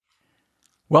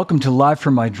Welcome to Live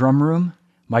from My Drum Room.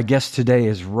 My guest today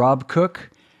is Rob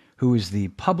Cook, who is the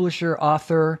publisher,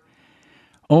 author,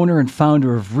 owner, and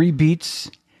founder of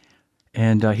Rebeats,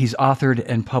 and he's authored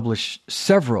and published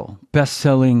several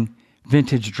best-selling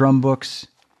vintage drum books,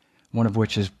 one of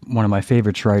which is one of my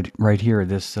favorites right here,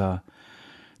 this the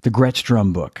Gretsch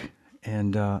Drum Book.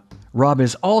 And Rob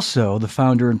is also the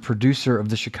founder and producer of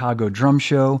the Chicago Drum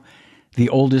Show, the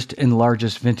oldest and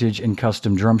largest vintage and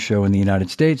custom drum show in the United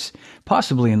States,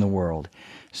 possibly in the world.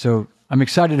 So I'm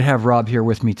excited to have Rob here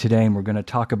with me today, and we're going to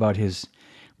talk about his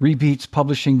Rebeats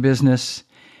publishing business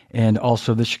and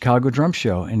also the Chicago Drum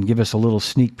Show and give us a little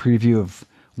sneak preview of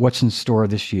what's in store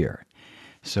this year.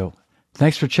 So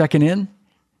thanks for checking in,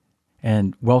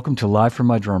 and welcome to Live from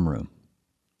My Drum Room.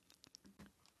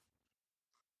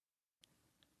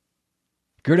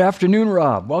 Good afternoon,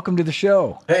 Rob. Welcome to the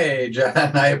show. Hey, John.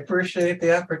 I appreciate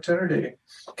the opportunity.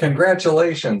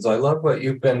 Congratulations. I love what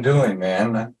you've been doing,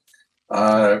 man.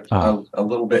 A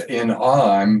little bit in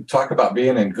awe. Talk about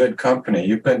being in good company.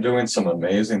 You've been doing some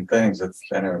amazing things.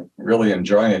 I'm really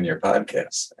enjoying your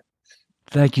podcast.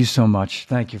 Thank you so much.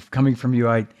 Thank you. Coming from you,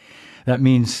 that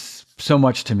means so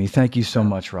much to me. Thank you so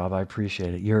much, Rob. I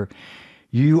appreciate it.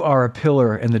 You are a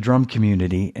pillar in the drum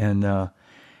community,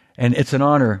 and it's an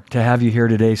honor to have you here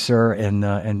today, sir. And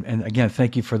again,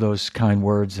 thank you for those kind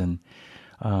words. And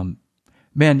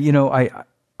man, you know,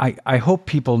 I hope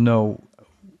people know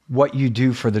what you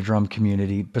do for the drum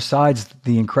community, besides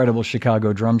the incredible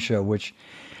Chicago Drum Show, which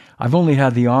I've only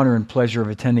had the honor and pleasure of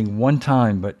attending one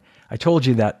time. But I told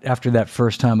you that after that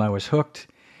first time I was hooked.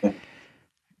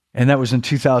 And that was in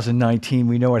 2019.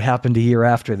 We know what happened a year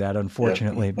after that,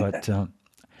 unfortunately. But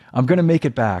I'm going to make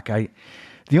it back.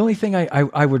 The only thing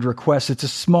I would request, it's a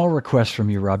small request from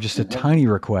you, Rob, just a tiny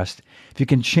request. If you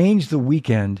can change the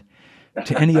weekend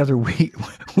to any other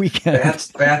weekend.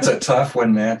 That's a tough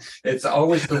one, man. It's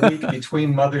always the week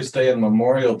between Mother's Day and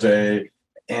Memorial Day.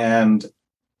 And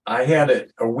I had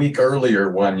it a week earlier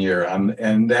one year,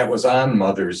 and that was on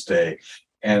Mother's Day.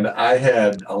 And I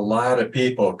had a lot of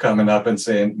people coming up and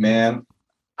saying, man,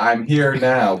 I'm here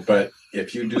now, but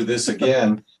if you do this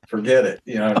again, forget it.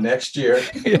 You know, next year,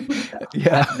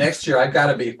 next year I got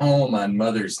to be home on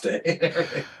Mother's Day.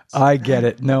 I get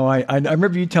it. No, I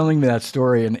remember you telling me that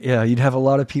story, and yeah, you'd have a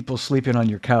lot of people sleeping on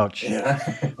your couch. Yeah.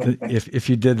 if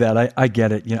you did that. I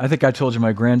get it. You know, I think I told you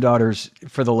my granddaughter's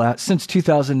since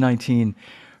 2019,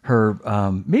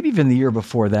 her maybe even the year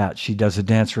before that, she does a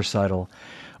dance recital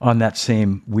on that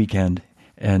same weekend,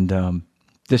 and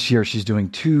this year she's doing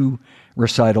 2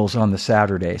 recitals on the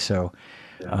Saturday. So.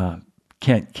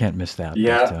 Can't miss that.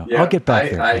 Yeah, but, I'll get back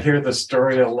there. I hear the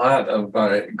story a lot of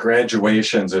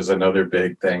graduations is another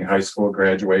big thing. High school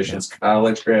graduations,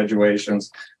 college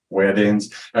graduations,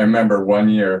 weddings. I remember one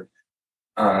year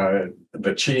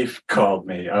the chief called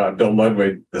me, Bill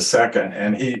Ludwig II,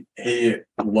 and he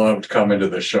loved coming to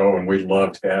the show, and we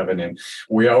loved having him.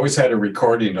 We always had a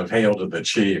recording of Hail to the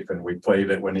Chief, and we played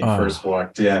it when he first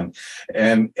walked in,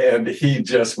 and he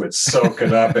just would soak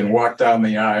it up and walk down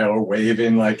the aisle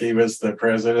waving like he was the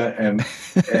president. And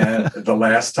the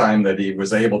last time that he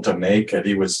was able to make it,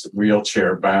 he was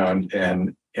wheelchair bound,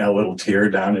 and a little tear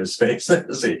down his face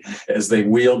as they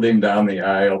wheeled him down the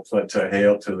aisle to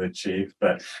Hail to the Chief.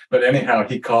 But anyhow,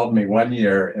 he called me one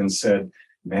year and said,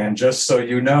 man, just so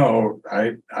you know,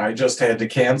 I just had to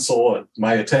cancel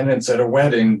my attendance at a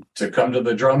wedding to come to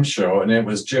the drum show. And it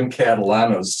was Jim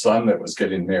Catalano's son that was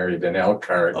getting married in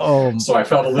Elkhart. Oh. So I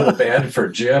felt a little bad for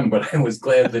Jim, but I was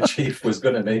glad the chief was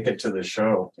going to make it to the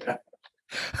show.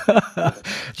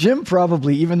 Jim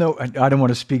probably, even though I don't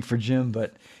want to speak for Jim,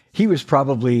 but he was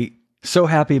probably so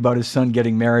happy about his son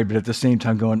getting married, but at the same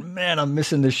time going, man, I'm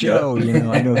missing the show. Yep. You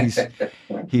know, I know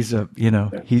he's a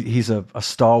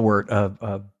stalwart,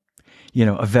 a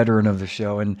veteran of the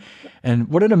show, and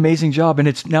what an amazing job. And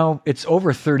it's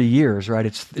over 30 years, right?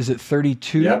 Is it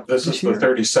 32? Yeah, this is the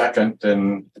 32nd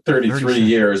and 33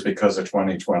 years because of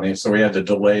 2020. So we had to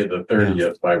delay the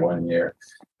 30th by 1 year,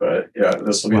 but yeah,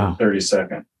 this will be the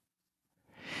 32nd.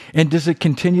 And does it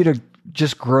continue to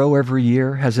just grow every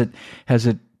year? Has it,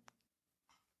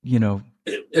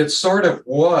 It sort of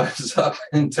was up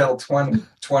until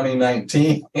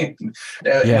 2019. And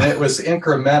it was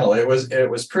incremental. It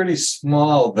was pretty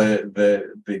small,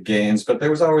 the gains, but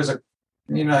there was always a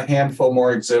handful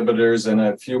more exhibitors and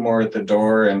a few more at the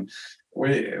door. And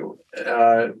we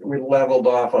leveled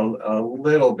off a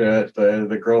little bit.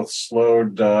 The growth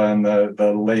slowed in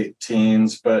the late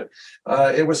teens, but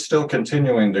it was still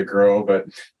continuing to grow. But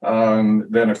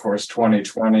then, of course,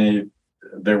 2020,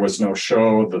 there was no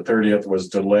show. The 30th was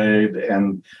delayed,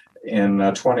 and in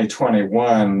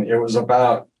 2021, it was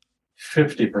about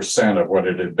 50% of what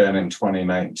it had been in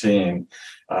 2019,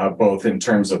 both in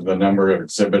terms of the number of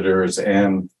exhibitors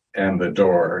and the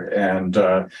door. And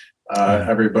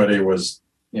everybody was,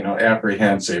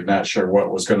 apprehensive, not sure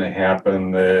what was going to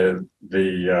happen.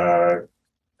 The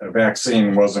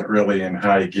vaccine wasn't really in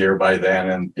high gear by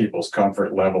then, and people's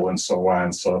comfort level and so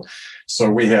on. So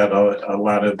we had a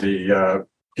lot of the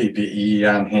PPE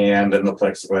on hand, and the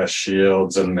plexiglass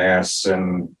shields and masks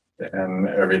and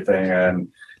everything, and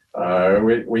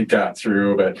we got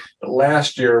through. But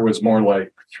last year was more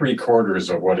like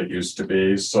 3/4 of what it used to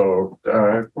be. So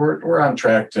we're on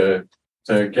track to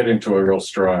get into a real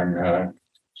strong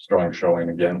showing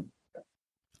again.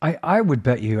 I would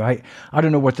bet you. I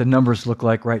don't know what the numbers look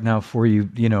like right now for you.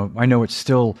 I know it's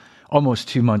still almost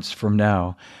 2 months from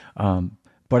now,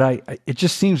 but it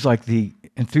just seems like the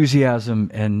enthusiasm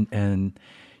and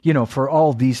for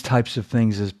all these types of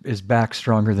things is back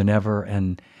stronger than ever.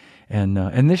 And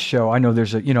this show, I know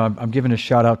there's I'm giving a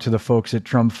shout out to the folks at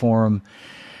Drum Forum.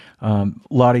 A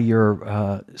lot of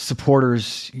your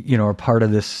supporters, are part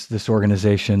of this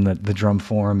organization, the Drum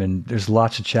Forum, and there's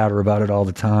lots of chatter about it all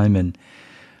the time. And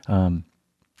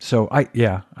so I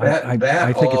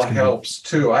think all it's helps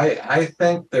too. I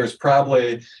think there's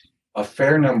probably a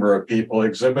fair number of people,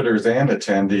 exhibitors and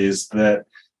attendees, that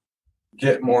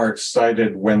get more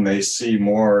excited when they see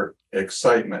more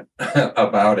excitement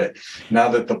about it. Now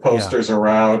that the posters are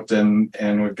out and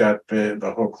we've got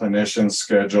the whole clinician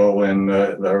schedule, and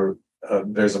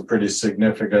there's a pretty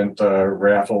significant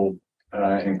raffle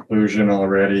inclusion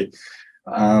already.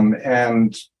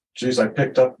 And geez, I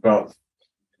picked up about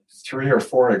 3 or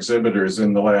 4 exhibitors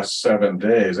in the last 7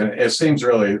 days, and it seems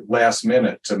really last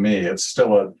minute to me. It's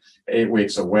still 8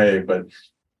 weeks away, but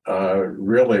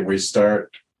really we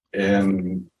start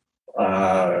in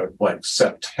like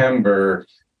September,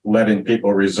 letting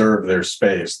people reserve their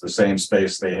space, the same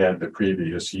space they had the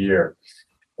previous year.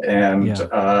 And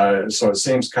so it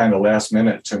seems kind of last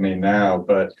minute to me now,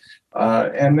 but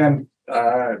and then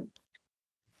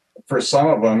for some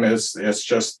of them, it's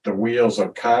just the wheels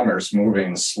of commerce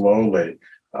moving slowly.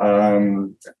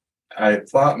 I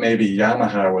thought maybe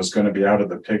Yamaha was going to be out of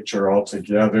the picture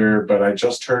altogether, but I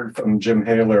just heard from Jim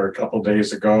Haler a couple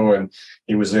days ago, and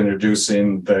he was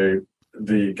introducing the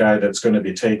guy that's going to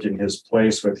be taking his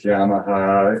place with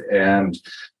Yamaha, and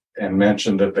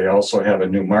mentioned that they also have a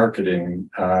new marketing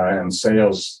and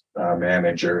sales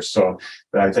manager. So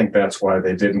I think that's why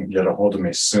they didn't get a hold of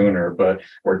me sooner, but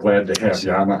we're glad to have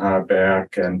Yamaha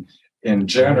back. And in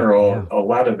general, a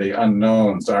lot of the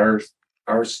unknowns are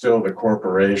still the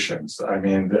corporations. I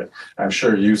mean, I'm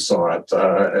sure you saw it,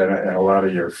 and a lot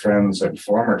of your friends and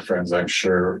former friends, I'm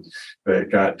sure,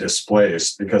 that got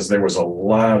displaced because there was a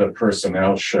lot of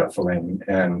personnel shuffling,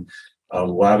 and a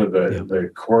lot of the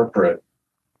corporate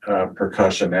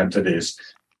percussion entities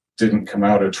didn't come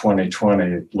out of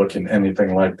 2020 looking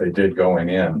anything like they did going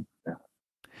in.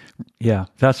 Yeah,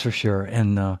 that's for sure.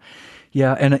 And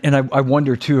I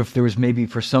wonder too if there was maybe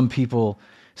for some people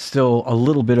still a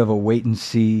little bit of a wait and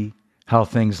see how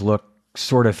things look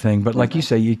sort of thing. But like you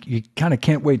say, you kind of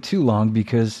can't wait too long,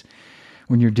 because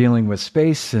when you're dealing with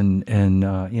space and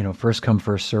first come,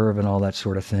 first serve and all that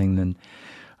sort of thing, then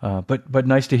but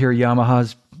nice to hear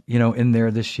Yamaha's in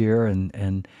there this year.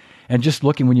 And just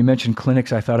looking, when you mentioned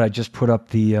clinics, I thought I'd just put up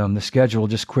the schedule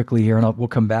just quickly here, and we'll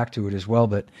come back to it as well.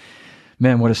 But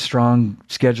man, what a strong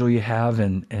schedule you have,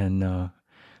 and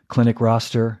clinic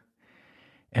roster.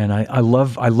 And I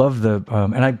love the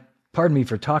and I pardon me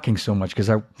for talking so much, because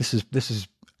this is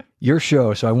your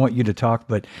show, so I want you to talk.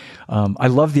 But I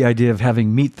love the idea of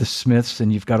having Meet the Smiths,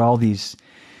 and you've got all these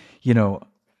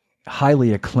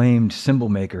highly acclaimed cymbal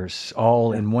makers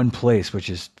all in one place,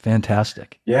 which is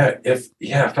fantastic. Yeah, if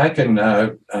I can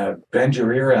bend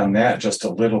your ear on that just a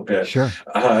little bit. Sure.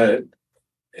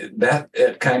 That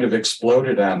it kind of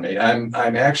exploded on me. I'm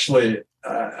actually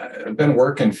I've been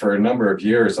working for a number of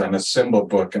years on a cymbal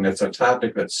book, and it's a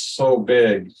topic that's so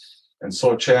big and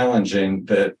so challenging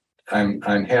that I'm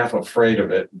half afraid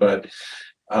of it. But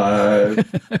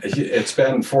it's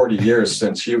been 40 years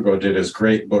since Hugo did his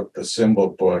great book, The Cymbal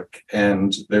Book,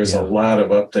 and there's a lot of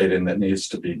updating that needs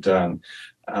to be done.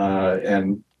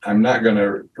 And I'm not going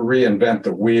to reinvent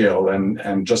the wheel, and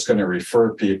I'm just going to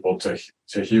refer people to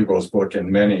Hugo's book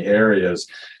in many areas.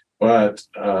 But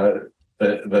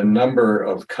the number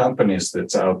of companies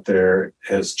that's out there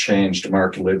has changed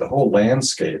markedly. The whole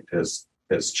landscape has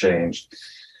changed.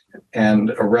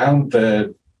 And around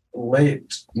the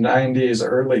late 90s,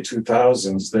 early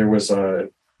 2000s, there was a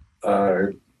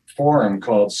forum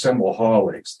called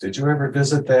Symbolholics. Did you ever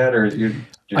visit that, or you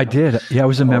I know? did. Yeah, I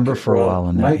was a member Okay, for a well, while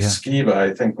on that. Mike Yeah. Skiba,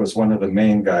 I think, was one of the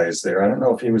main guys there. I don't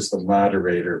know if he was the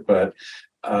moderator, but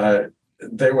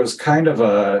there was kind of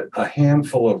a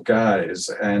handful of guys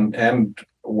and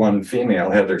one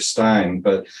female, Heather Stein,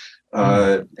 but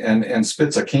and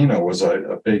Spitz-Aquino was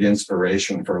a big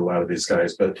inspiration for a lot of these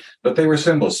guys, but they were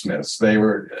cymbalsmiths. They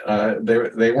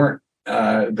weren't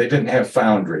they didn't have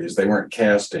foundries. They weren't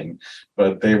casting,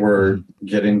 but they were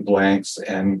getting blanks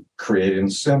and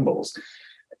creating cymbals.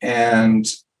 And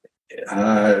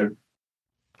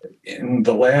in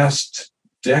the last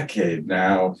decade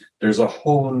now, there's a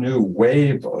whole new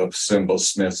wave of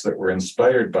cymbalsmiths that were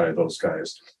inspired by those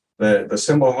guys. The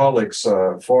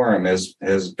Symbolholics forum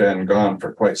has been gone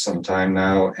for quite some time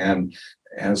now, and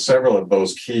several of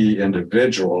those key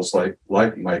individuals like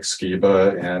Mike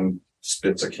Skiba and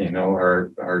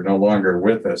Spitz-Aquino are no longer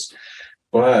with us.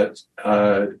 But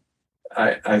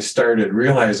I started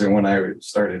realizing, when I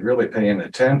started really paying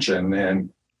attention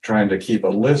and trying to keep a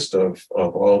list of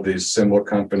all these cymbal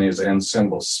companies and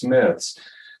cymbalsmiths,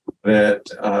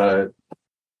 that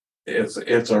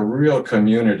it's a real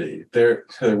community. They're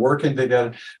working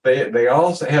together. They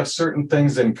also have certain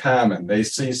things in common. They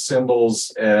see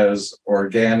cymbals as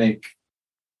organic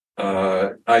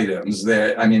items.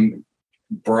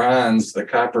 Bronze, the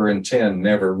copper and tin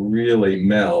never really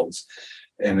melds,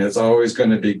 and it's always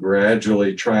going to be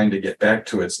gradually trying to get back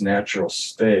to its natural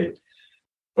state.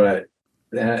 But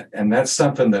that's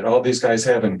something that all these guys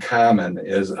have in common,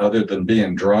 is other than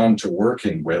being drawn to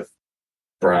working with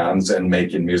bronze and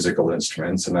making musical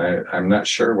instruments. And I'm not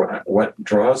sure what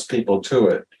draws people to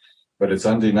it, but it's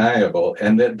undeniable.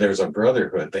 And that there's a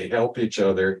brotherhood. They help each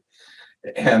other,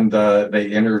 and they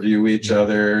interview each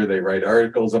other. They write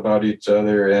articles about each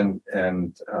other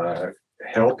and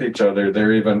help each other.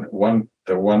 They're even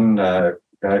the one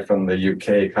guy from the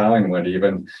UK, Collingwood,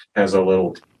 even has a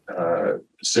little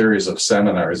series of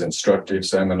seminars, instructive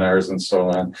seminars and so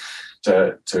on,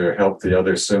 to help the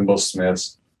other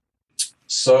cymbalsmiths.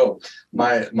 So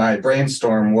my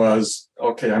brainstorm was,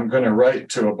 okay, I'm going to write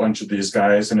to a bunch of these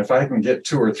guys, and if I can get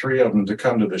 2 or 3 of them to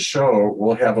come to the show,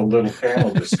 we'll have a little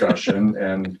panel discussion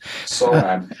and so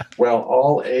on. Well,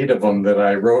 all 8 of them that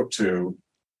I wrote to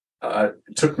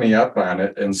took me up on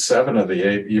it, and 7 of the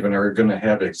 8 even are going to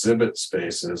have exhibit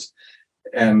spaces.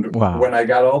 And when I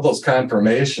got all those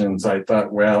confirmations, I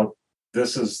thought, well,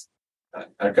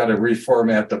 I've got to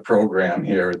reformat the program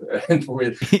here.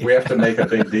 we have to make a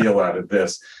big deal out of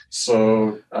this.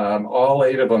 So all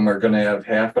 8 of them are going to have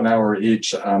half an hour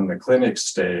each on the clinic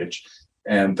stage,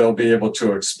 and they'll be able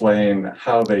to explain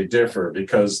how they differ,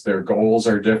 because their goals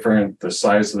are different. The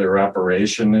size of their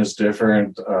operation is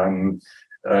different.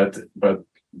 But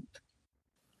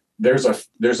there's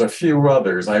a few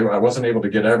others. I wasn't able to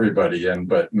get everybody in,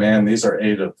 but man, these are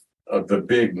 8 of the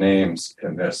big names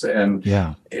in this. And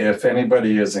if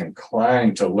anybody is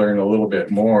inclined to learn a little bit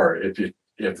more,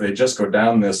 if they just go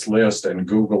down this list and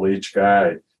Google each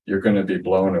guy, you're going to be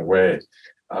blown away.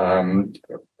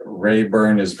 Ray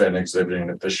Byrne has been exhibiting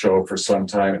at the show for some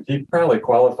time. He probably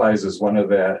qualifies as one of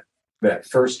that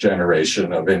first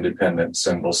generation of independent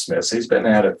cymbalsmiths. He's been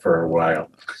at it for a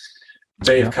while.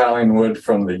 Dave Collingwood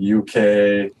from the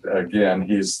UK, again,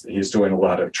 he's doing a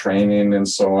lot of training and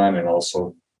so on, and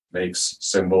also makes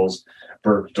cymbals.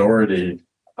 Burke Doherty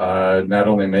not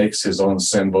only makes his own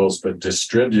cymbals, but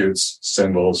distributes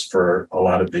cymbals for a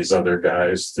lot of these other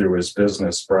guys through his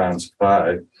business, Bronze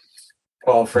 5.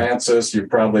 Paul Francis, you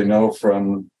probably know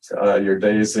from your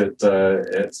days at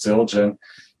Zildjian.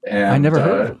 And I never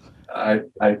heard of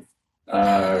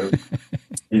him.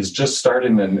 He's just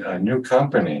starting a new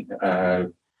company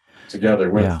together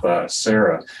with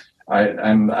Sarah.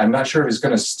 I'm not sure if he's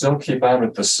going to still keep on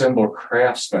with the cymbal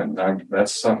craftsman.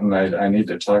 That's something I need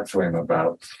to talk to him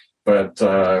about. But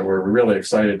we're really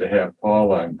excited to have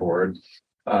Paul on board.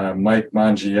 Mike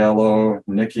Mangiello,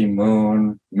 Nikki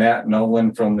Moon, Matt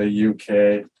Nolan from the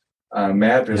UK.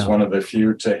 Matt is one of the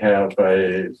few to have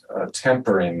a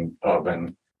tempering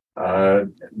oven.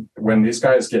 When these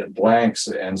guys get blanks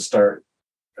and start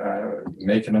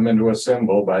making them into a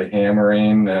cymbal by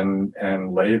hammering and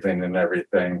lathing and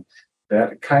everything,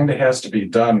 that kind of has to be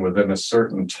done within a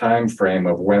certain time frame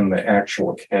of when the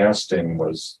actual casting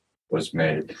was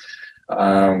made.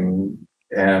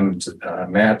 And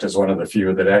Matt is one of the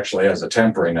few that actually has a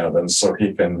tempering oven, so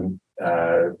he can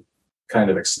kind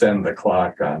of extend the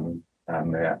clock on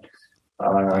that.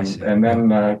 And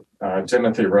then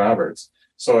Timothy Roberts.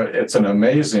 So it's an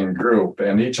amazing group,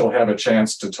 and each will have a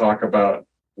chance to talk about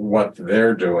what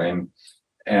they're doing,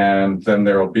 and then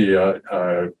there will be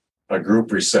a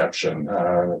group reception.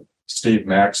 Steve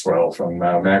Maxwell from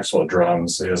Maxwell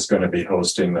Drums is going to be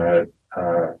hosting a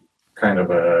kind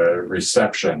of a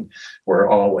reception where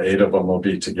all 8 of them will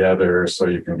be together, so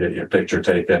you can get your picture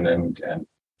taken and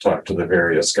talk to the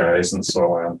various guys and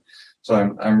so on. So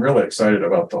I'm really excited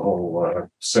about the whole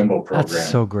cymbal program. That's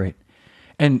so great.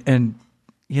 And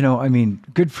I mean,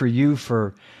 good for you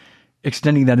for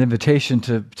extending that invitation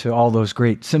to all those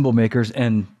great cymbal makers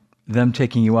and them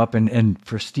taking you up, and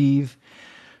for Steve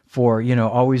for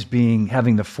always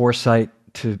having the foresight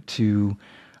to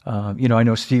I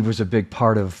know Steve was a big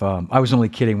part of. I was only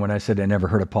kidding when I said I never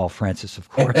heard of Paul Francis, of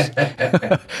course.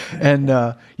 And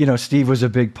Steve was a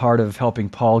big part of helping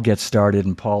Paul get started,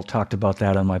 and Paul talked about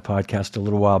that on my podcast a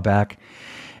little while back.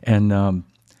 And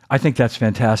I think that's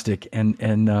fantastic.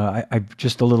 And I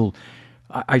just a little.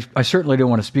 I certainly don't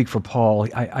want to speak for Paul.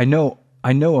 I know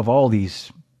of all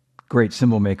these great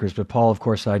cymbal makers, but Paul, of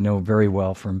course, I know very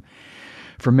well for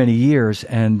many years,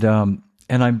 and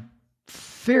I'm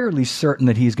fairly certain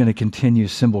that he's going to continue the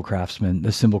Cymbal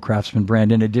Craftsman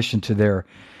brand, in addition to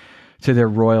their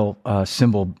Royal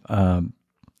cymbal.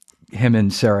 Him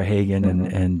and Sarah Hagen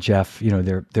and Jeff,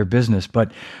 their business.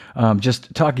 But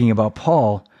just talking about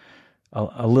Paul,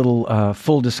 a little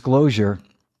full disclosure.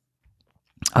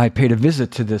 I paid a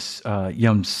visit to this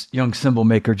young cymbal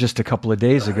maker just a couple of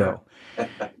days ago.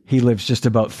 He lives just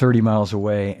about 30 miles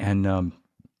away, and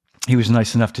he was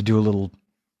nice enough to do a little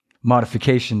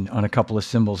modification on a couple of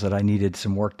cymbals that I needed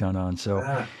some work done on.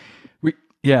 So,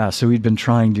 so we'd been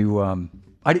trying to.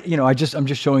 I'm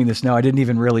just showing this now. I didn't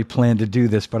even really plan to do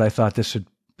this, but I thought this would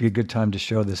be a good time to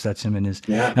show this. That's him in his,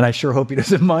 and I sure hope he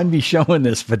doesn't mind me showing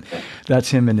this, but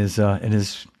that's him in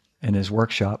his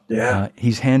workshop.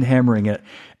 He's hand hammering it,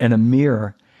 and a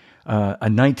mirror, a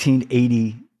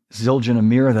 1980 Zildjian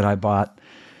Amira that I bought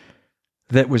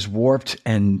that was warped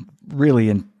and really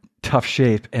in tough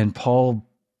shape. And Paul,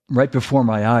 right before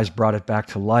my eyes, brought it back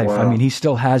to life. Wow. I mean, he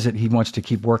still has it. He wants to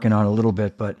keep working on it a little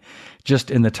bit, but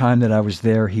just in the time that I was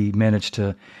there, he managed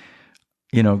to,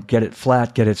 get it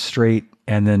flat, get it straight,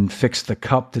 and then fix the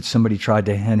cup that somebody tried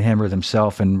to hand hammer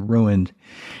themselves and ruined.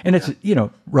 And it's,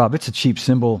 Rob, it's a cheap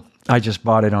cymbal. I just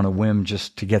bought it on a whim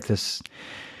just to get this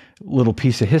little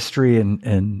piece of history,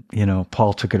 and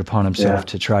Paul took it upon himself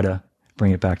to try to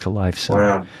bring it back to life. So,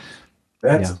 wow.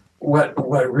 That's what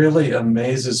really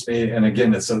amazes me, and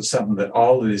again, it's something that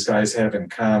all of these guys have in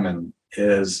common,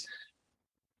 is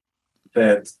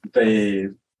that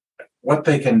what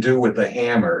they can do with the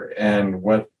hammer and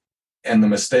the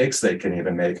mistakes they can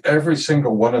even make. Every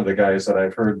single one of the guys that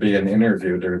I've heard being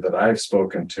interviewed or that I've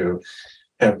spoken to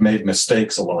have made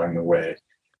mistakes along the way.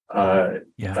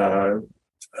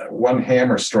 One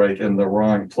hammer strike in the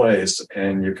wrong place,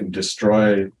 and you can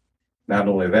destroy not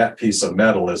only that piece of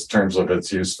metal in terms of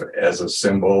its use as a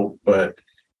cymbal, but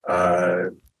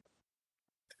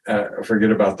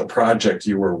forget about the project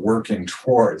you were working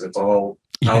towards. It's all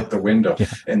out the window.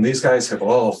 And these guys have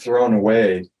all thrown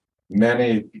away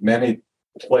many, many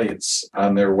plates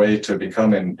on their way to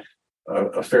becoming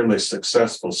a fairly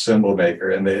successful cymbal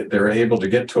maker. And they're able to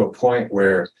get to a point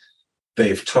where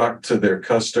they've talked to their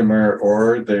customer,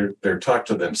 or they're talked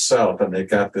to themselves, and they've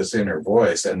got this inner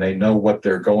voice, and they know what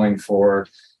they're going for.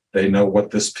 They know what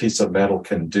this piece of metal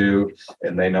can do,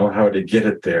 and they know how to get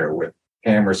it there with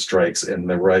hammer strikes in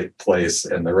the right place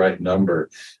and the right number.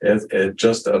 It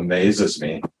just amazes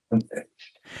me.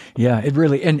 Yeah, it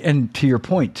really, and to your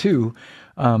point too,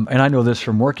 and I know this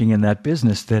from working in that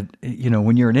business, that,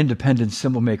 when you're an independent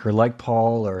cymbal maker like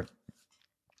Paul or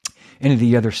any of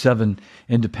the other 7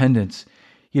 independents,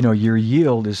 your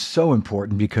yield is so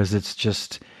important, because it's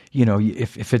just,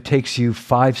 if it takes you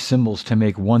 5 cymbals to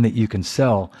make one that you can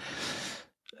sell,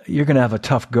 you're going to have a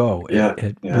tough go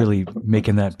at really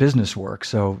making that business work.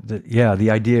 So the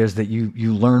idea is that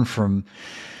you learn from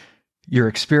your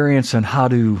experience on how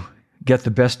to get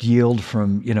the best yield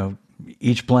from,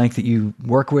 each blank that you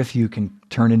work with. You can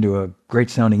turn into a great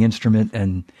sounding instrument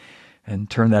and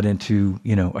turn that into,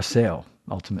 a sale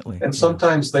ultimately. And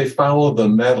sometimes they follow the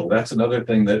metal. That's another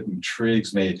thing that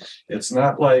intrigues me. It's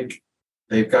not like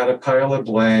they've got a pile of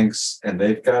blanks and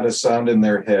they've got a sound in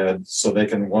their head, so they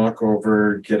can walk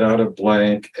over, get out a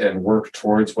blank, and work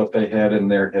towards what they had in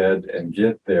their head and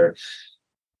get there.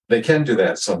 They can do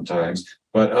that sometimes,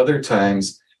 but other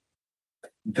times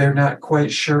they're not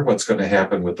quite sure what's going to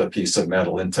happen with a piece of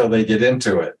metal until they get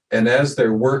into it. And as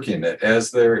they're working it,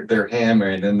 as they're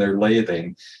hammering and they're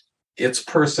lathing, its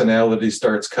personality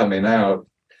starts coming out,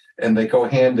 and they go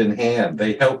hand in hand.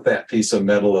 They help that piece of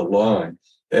metal along.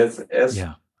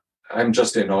 I'm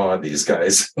just in awe of these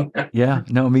guys. Yeah,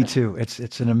 no, me too.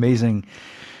 It's an amazing,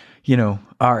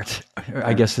 art.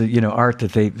 I guess art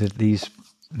that these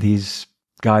these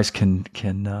guys can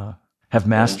have Yeah.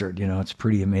 mastered. It's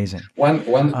pretty amazing. One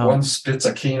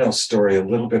Spizzacchino story, a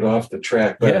little bit off the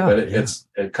track, but Yeah, yeah.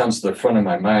 it comes to the front of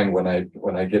my mind when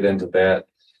I get into that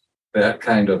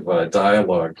kind of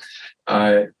dialogue.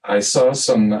 I saw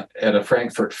some at a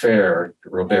Frankfurt fair.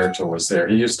 Roberto was there.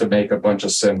 He used to make a bunch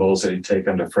of symbols that he'd take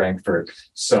them to Frankfurt,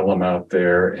 sell them out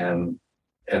there, and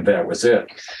that was it.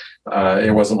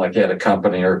 It wasn't like he had a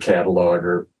company or a catalog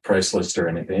or price list or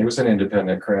anything. He was an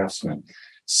independent craftsman.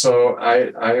 So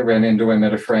I ran into him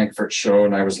at a Frankfurt show,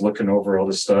 and I was looking over all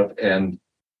this stuff, and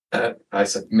I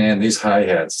said, "Man, these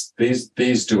hi-hats,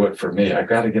 these do it for me. I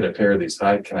got to get a pair of these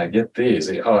hi. Can I get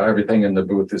these?" Oh, everything in the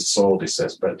booth is sold, he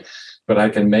says, but I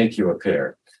can make you a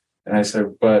pair. And I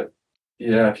said, "But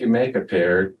yeah, if you make a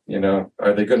pair,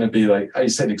 are they going to be like?" I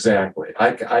said, "Exactly.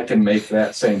 I can make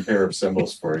that same pair of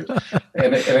symbols for you."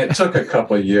 And it took a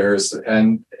couple of years,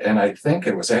 and I think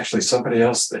it was actually somebody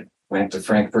else that went to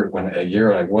Frankfurt when a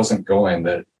year I wasn't going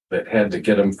that had to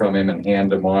get them from him and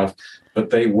hand them off. But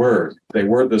they were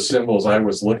the symbols I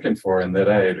was looking for and that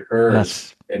I had heard,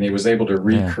 and he was able to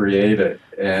recreate it.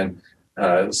 And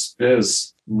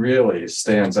Spiz really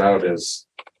stands out as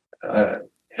head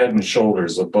and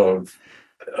shoulders above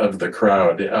of the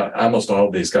crowd. Almost all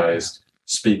of these guys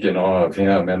speak in awe of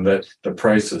him, and that the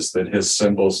prices that his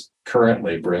symbols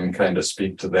currently bring kind of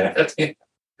speak to that.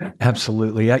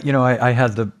 Absolutely. I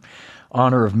had the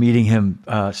honor of meeting him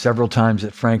several times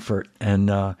at Frankfurt, and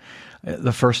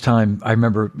the first time I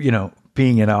remember,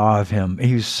 being in awe of him.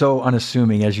 He was so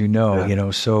unassuming, as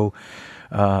so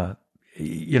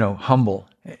humble.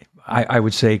 I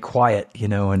would say quiet,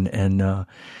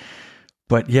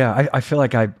 but yeah, I feel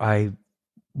like I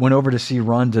went over to see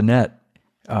Ron Dennett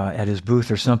at his booth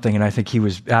or something, and I think he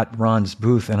was at Ron's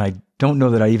booth, and I don't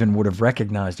know that I even would have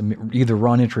recognized him. Either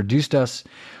Ron introduced us,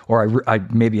 or I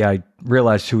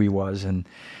realized who he was, and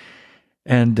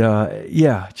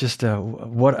just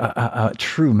what a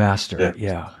true master.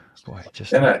 Yeah, boy,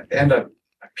 just and a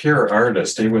pure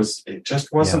artist. He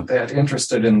just wasn't that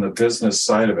interested in the business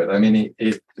side of it. I mean,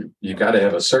 you got to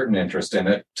have a certain interest in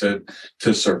it to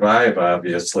survive,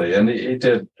 obviously, and he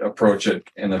did approach it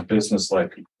in a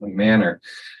business-like manner.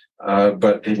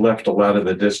 But he left a lot of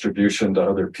the distribution to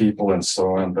other people and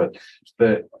so on. But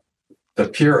the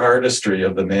pure artistry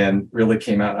of the man really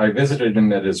came out. I visited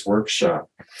him at his workshop,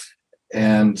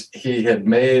 and he had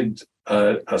made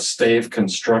a stave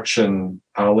construction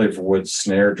olive wood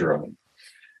snare drum.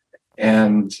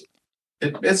 And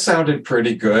it sounded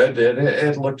pretty good.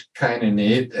 It looked kind of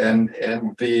neat. And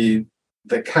the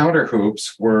counter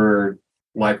hoops were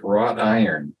like wrought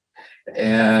iron.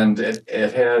 And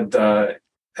it had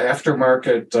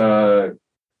aftermarket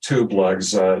tube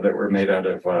lugs that were made out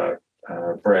of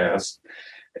brass,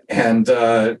 and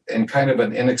kind of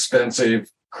an inexpensive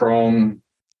chrome,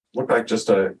 looked like just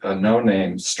a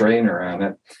no-name strainer on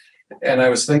it. And I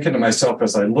was thinking to myself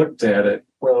as I looked at it,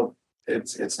 well,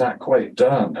 it's not quite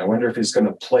done. I wonder if he's going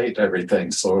to plate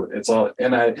everything. So it's all,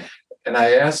 and I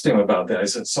asked him about that. I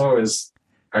said,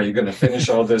 are you going to finish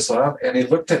all this off? And he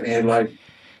looked at me like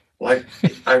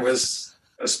I was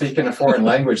speaking a foreign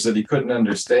language that he couldn't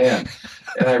understand.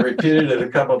 And I repeated it a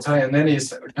couple of times. And then he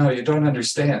said, "No, you don't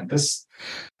understand. This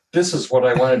is what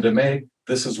I wanted to make.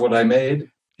 This is what I made.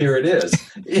 Here it is."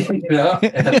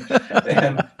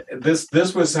 And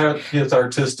this was how his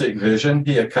artistic vision.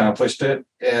 He accomplished it,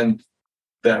 and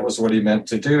that was what he meant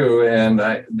to do. And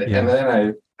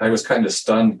then I was kind of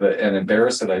stunned and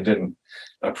embarrassed that I didn't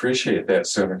appreciate that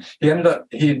sooner.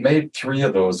 He'd made 3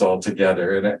 of those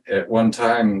altogether, and at one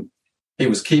time he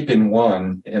was keeping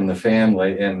one in the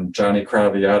family, and Johnny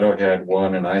Craviotto had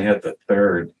one, and I had the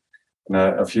third. And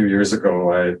a few years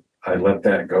ago, I let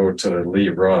that go to Lee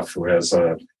Ruff, who has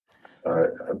a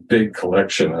big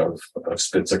collection of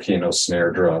Spizzacchino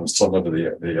snare drums, some of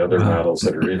the other models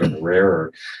that are even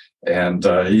rarer. And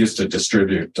he used to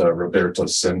distribute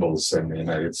Roberto's cymbals in the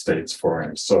United States for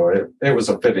him. So it was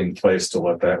a fitting place to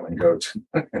let that one go to.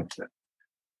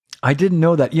 I didn't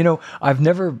know that. I've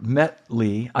never met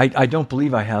Lee. I don't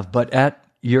believe I have, but at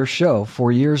your show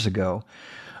 4 years ago,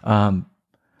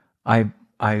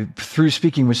 through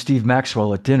speaking with Steve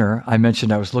Maxwell at dinner, I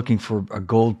mentioned I was looking for a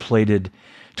gold-plated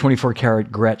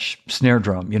 24-karat Gretsch snare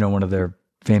drum, one of their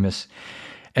famous.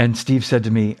 And Steve said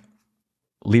to me,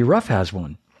 "Lee Ruff has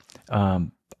one."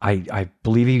 I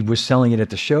believe he was selling it at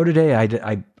the show today.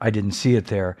 I didn't see it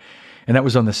there. And that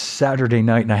was on the Saturday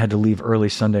night, and I had to leave early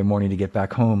Sunday morning to get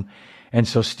back home. And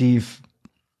so Steve,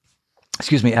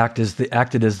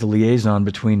 acted as the liaison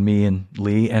between me and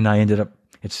Lee, and I ended up,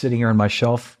 it's sitting here on my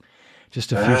shelf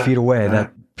just a few feet away,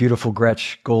 that beautiful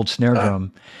Gretsch gold snare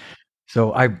drum.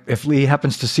 So if Lee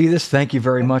happens to see this, thank you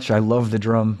very much. I love the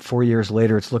drum. 4 years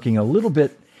later, it's looking a little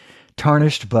bit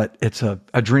tarnished, but it's a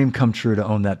dream come true to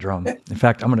own that drum. In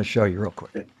fact, I'm going to show you real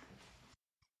quick.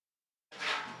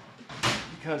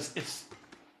 Because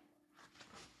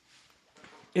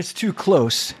it's too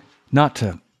close not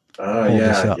to hold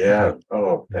this up. Yeah.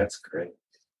 Oh, that's great.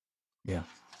 Yeah.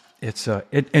 It's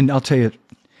and I'll tell you,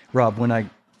 Rob, when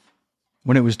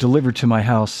it was delivered to my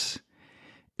house,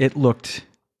 it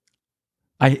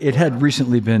had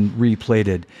recently been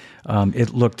replated.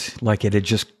 It looked like it had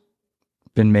just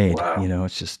been made. Wow.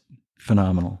 It's just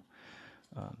phenomenal.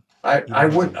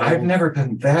 I've never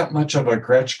been that much of a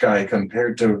Gretsch guy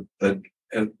compared to the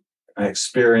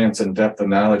experience and depth of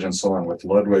knowledge and so on with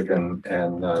Ludwig and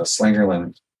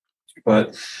Slingerland.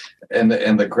 But and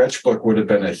the Gretsch book would have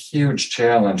been a huge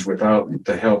challenge without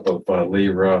the help of Lee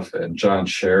Ruff and John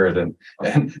Sheridan.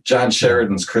 And John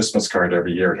Sheridan's Christmas card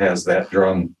every year has that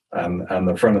drum on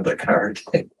the front of the card.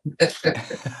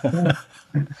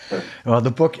 Well,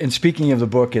 the book, and speaking of the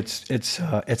book, it's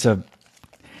a,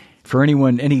 for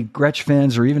anyone, any Gretsch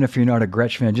fans, or even if you're not a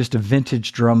Gretsch fan, just a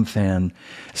vintage drum fan,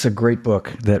 it's a great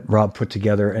book that Rob put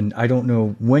together. And I don't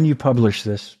know when you published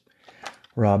this,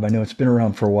 Rob. I know it's been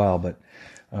around for a while, but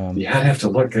yeah, I'd have to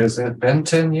look. Has it been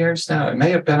 10 years now? It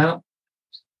may have been out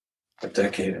a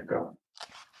decade ago.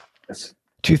 It's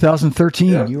 2013.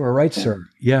 Yeah. You are right, sir.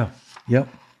 Yeah. Yep.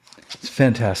 It's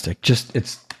fantastic.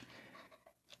 It's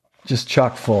just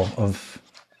chock full of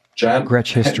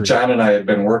Gretsch history. John and I had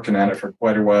been working on it for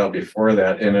quite a while before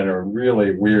that, and in a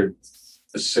really weird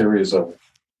series of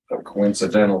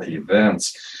coincidental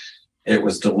events, it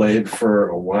was delayed for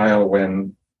a while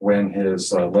when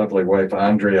his lovely wife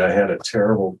Andrea had a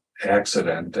terrible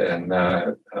accident and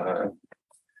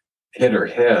hit her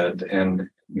head in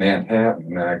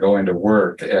Manhattan going to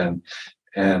work and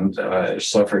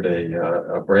suffered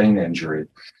a brain injury.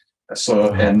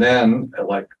 So, and then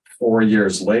like 4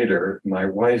 years later, my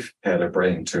wife had a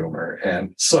brain tumor,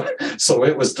 and so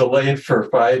it was delayed for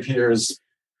 5 years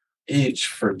each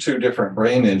for 2 different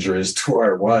brain injuries to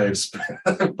our wives,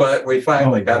 but we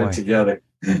finally got it together.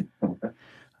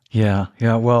 Yeah.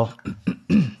 Well,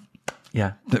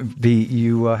 yeah.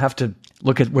 You have to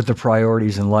look at what the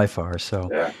priorities in life are. So,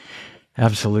 yeah.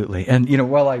 Absolutely. And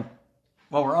while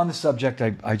we're on the subject,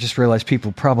 I just realized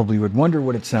people probably would wonder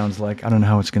what it sounds like. I don't know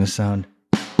how it's going to sound.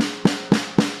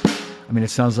 I mean, it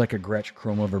sounds like a Gretsch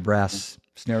chrome over brass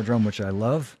snare drum, which I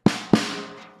love.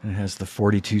 And it has the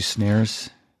 42 snares,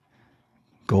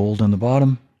 gold on the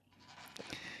bottom.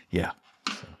 Yeah.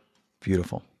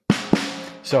 Beautiful.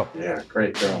 So yeah,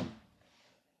 great drum.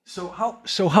 So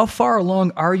how far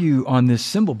along are you on this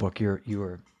cymbal book you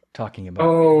were talking about?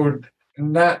 Oh,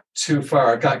 not too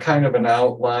far. I got kind of an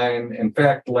outline. In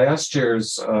fact, last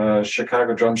year's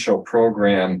Chicago Drum Show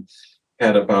program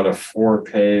had about a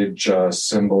 4-page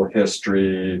cymbal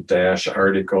history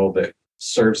article that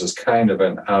serves as kind of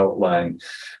an outline.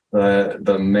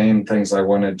 The main things I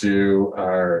want to do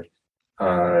are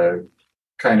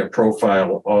kind of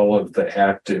profile all of the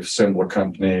active cymbal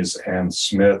companies and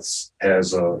Smiths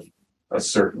as of a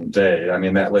certain day. I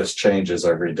mean, that list changes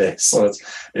every day, so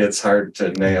it's hard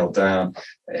to nail down.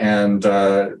 And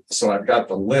so I've got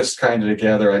the list kind of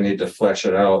together. I need to flesh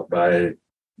it out by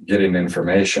getting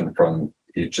information from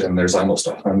each, and there's almost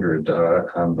 100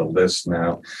 on the list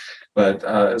now.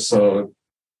 But so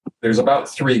there's about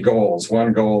 3 goals.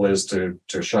 One goal is to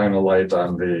shine a light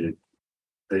on the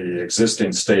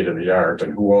existing state of the art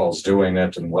and who all's doing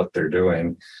it and what they're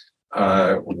doing.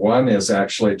 One is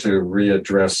actually to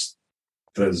readdress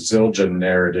the Zildjian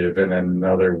narrative in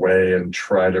another way and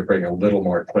try to bring a little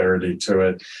more clarity to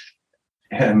it.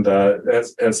 And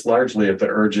that's largely at the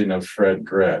urging of Fred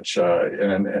Gretsch.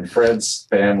 And Fred's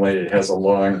family has a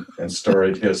long and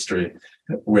storied history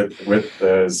with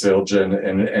the Zildjian.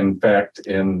 And in fact,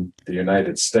 in the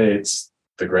United States,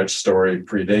 the Gretsch story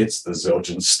predates the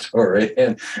Zildjian story,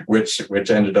 and which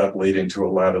ended up leading to a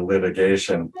lot of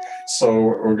litigation. So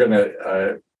we're going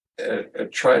to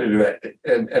try to do that.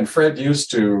 And Fred used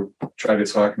to try to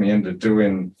talk me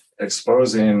into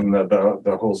exposing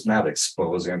the whole, not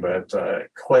exposing, but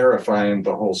clarifying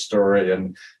the whole story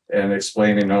and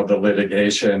explaining all the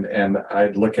litigation. And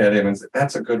I'd look at him and say,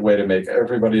 that's a good way to make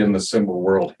everybody in the cymbal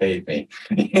world hate me.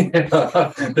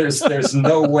 There's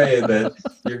no way that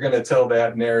you're going to tell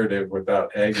that narrative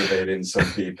without aggravating some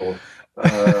people.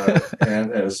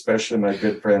 And especially my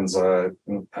good friends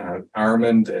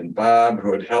Armand and Bob,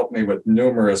 who had helped me with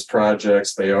numerous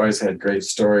projects. They always had great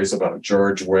stories about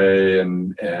George Way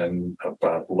and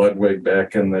about Ludwig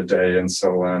back in the day and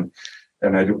so on.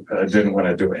 And I didn't want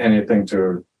to do anything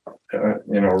to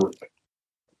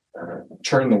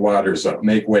turn the waters up,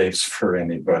 make waves for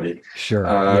anybody. Sure.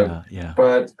 Yeah.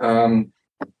 But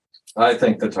I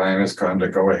think the time has come to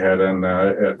go ahead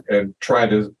and try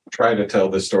to tell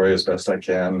the story as best I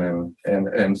can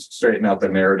and straighten out the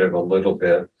narrative a little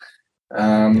bit.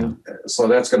 So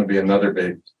that's going to be another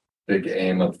big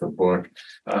aim of the book.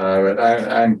 But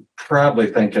I'm probably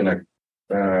thinking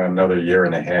another year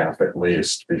and a half at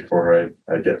least before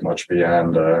I get much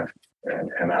beyond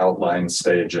an outline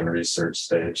stage and research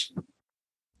stage.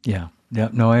 Yeah.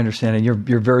 No, I understand, and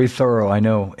you're very thorough, I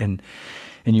know, in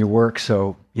your work.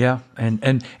 So yeah,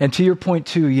 and to your point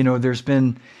too, there's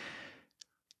been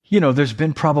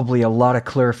probably a lot of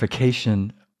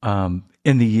clarification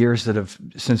in the years that have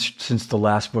since the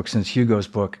last book, since Hugo's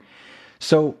book.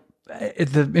 So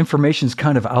the information's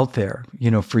kind of out there,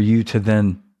 for you to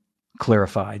then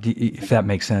clarify, if that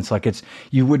makes sense. Like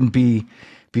you wouldn't be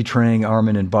betraying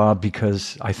Armin and Bob,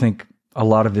 because I think a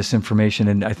lot of this information,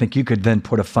 and I think you could then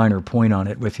put a finer point on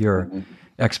it with your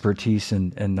expertise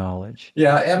and knowledge.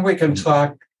 Yeah, and we can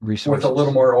talk with a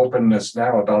little more openness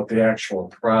now about the actual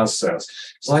process.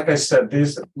 So like I said,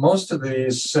 most of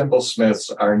these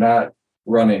cymbalsmiths are not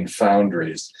running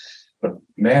foundries, but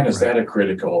man, is that a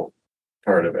critical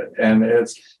part of it. And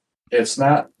it's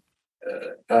not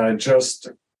just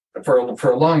for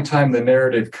a long time, the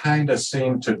narrative kind of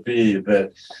seemed to be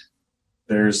that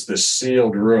there's this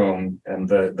sealed room and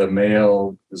the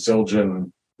male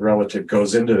Zildjian relative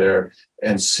goes into there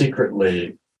and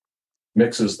secretly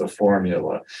mixes the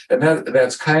formula. And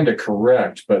that's kind of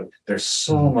correct, but there's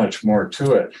so much more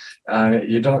to it.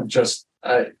 You don't just,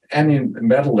 any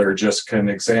metallurgist can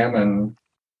examine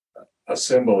a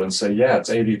cymbal and say, yeah, it's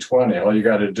 80-20. All you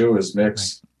got to do is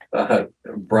mix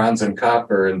bronze and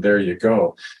copper, and there you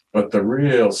go. But the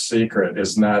real secret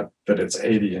is not that it's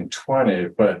 80 and 20,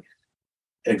 but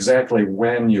exactly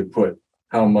when you put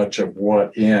how much of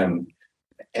what in.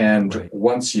 And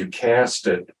once you cast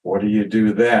it, what do you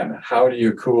do then? How do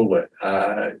you cool it?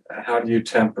 How do you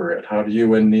temper it? How do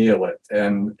you anneal it?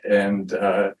 And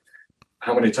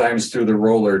how many times through the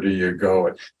roller do you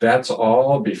go? That's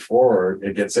all before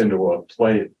it gets into a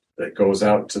plate that goes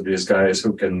out to these guys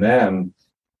who can then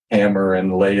hammer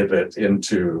and lathe it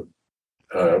into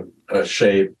a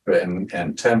shape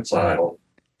and tensile.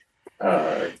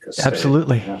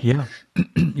 Absolutely. Yeah.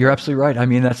 You're absolutely right. I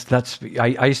mean,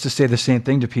 I used to say the same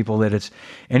thing to people, that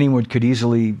anyone could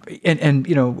easily, and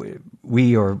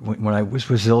when I was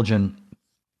with Zildjian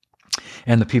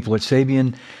and the people at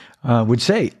Sabian would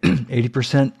say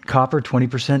 80% copper,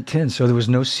 20% tin. So there was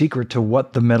no secret to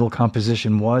what the metal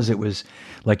composition was. It was,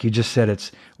 like you just said,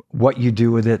 it's what you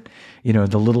do with it,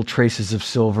 the little traces of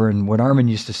silver. And what Armin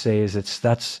used to say is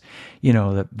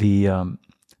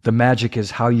the magic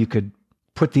is how you could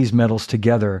put these metals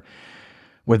together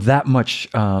with that much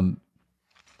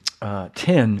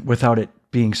tin without it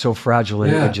being so fragile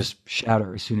that it would just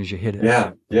shatter as soon as you hit it.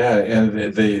 Yeah,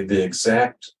 and the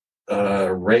exact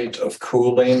rate of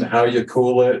cooling, how you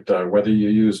cool it, whether you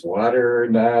use water or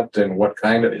not, and what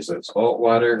kind of, is it salt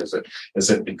water? Is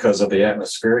it because of the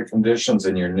atmospheric conditions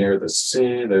and you're near the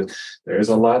sea? There's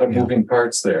a lot of moving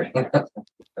parts there.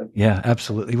 Yeah,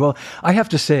 absolutely. Well, I have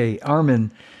to say,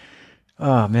 Armin,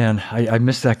 oh man, I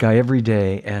miss that guy every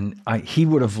day, and he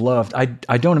would have loved.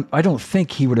 I don't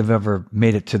think he would have ever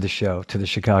made it to the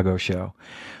Chicago show.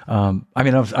 I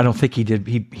don't think he did.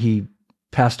 He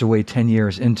passed away 10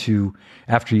 years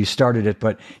after you started it,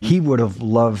 but he would have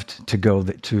loved to go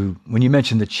to. When you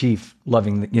mentioned the chief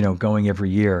loving, going every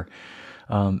year,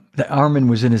 that Armin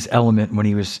was in his element when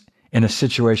he was in a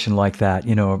situation like that.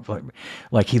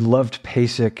 Like he loved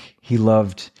PASIC, he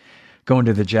loved going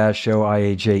to the jazz show,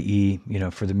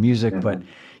 IAJE, for the music, but,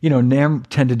 NAMM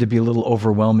tended to be a little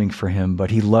overwhelming for him,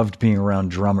 but he loved being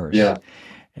around drummers. Yeah.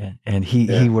 And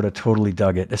he would have totally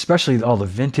dug it, especially all the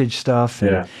vintage stuff.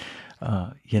 And,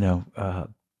 I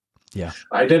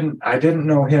didn't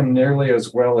know him nearly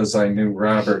as well as I knew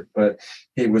Robert, but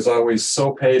he was always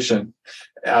so patient.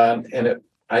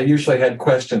 I usually had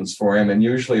questions for him, and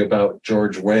usually about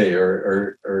George Way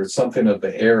or something of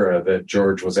the era that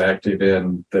George was active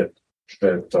in that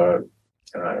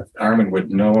Armin would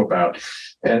know about.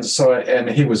 And so, and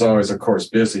he was always, of course,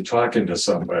 busy talking to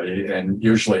somebody, and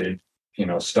usually,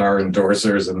 star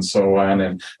endorsers and so on,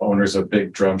 and owners of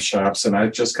big drum shops. And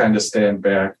I'd just kind of stand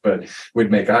back, but we'd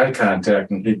make eye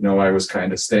contact and he'd know I was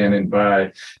kind of standing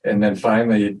by. And then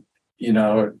finally,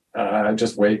 I'd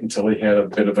just wait until he had a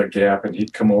bit of a gap and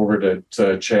he'd come over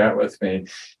to chat with me.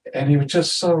 And he was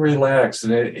just so relaxed.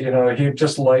 And, he'd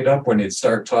just light up when he'd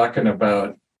start talking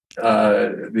about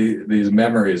these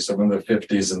memories from the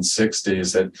 50s and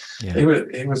 60s, and Yeah.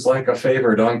 he was like a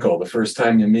favorite uncle the first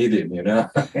time you meet him, you know.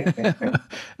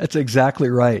 That's exactly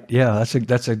right. Yeah,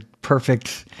 that's a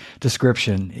perfect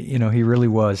description. You know, he really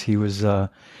was. He was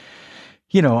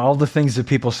you know, all the things that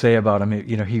people say about him,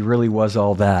 you know, he really was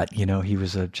all that. You know, he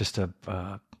was just a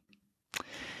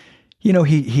you know,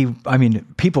 I mean,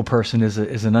 people person is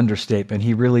an understatement.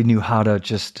 He really knew how to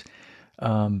just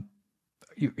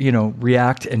you know,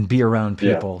 react and be around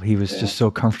people. He was just so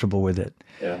comfortable with it.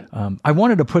 Yeah. I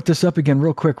wanted to put this up again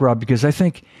real quick, Rob, because I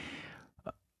think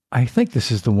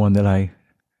this is the one that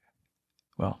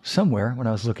well, somewhere when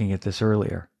I was looking at this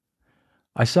earlier,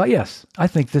 I saw, yes, I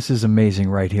think this is amazing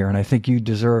right here. And I think you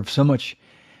deserve so much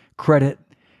credit.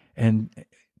 And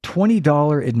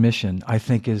 $20 admission, I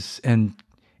think and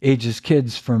ages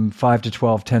kids from 5 to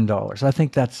 12, $10. I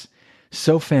think that's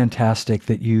so fantastic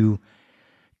that you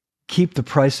keep the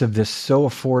price of this so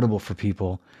affordable for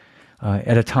people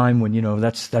at a time when, you know,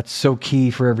 that's so key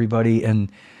for everybody.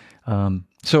 And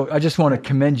so I just want to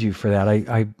commend you for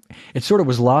that. It sort of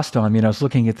was lost on me, and I was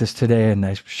looking at this today, and I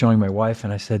was showing my wife,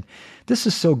 and I said, "This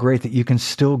is so great that you can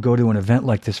still go to an event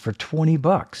like this for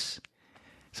 $20.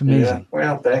 It's amazing." Yeah,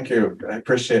 well, thank you. I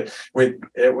appreciate it.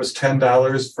 It was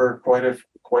 $10 for quite a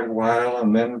while,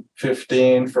 and then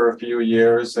 15 for a few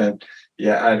years, and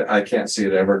yeah, I can't see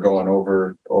it ever going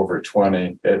over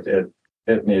 20.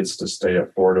 It needs to stay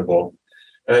affordable.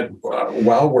 And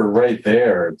while we're right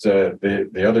there,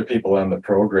 the other people on the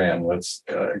program, let's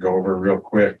go over real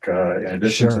quick. In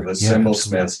addition to the cymbal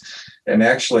smiths, and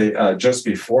actually just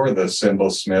before the cymbal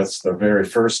smiths, the very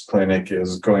first clinic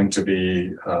is going to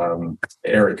be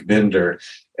Eric Binder,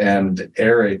 and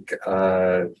Eric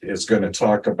is going to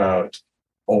talk about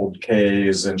old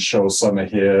K's and show some of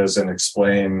his and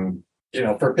explain, you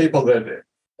know, for people that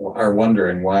are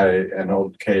wondering why an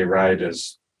old K ride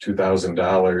is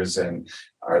 $2,000 and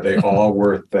are they all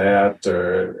worth that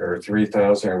or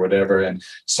 3,000 or whatever. And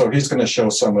so he's going to show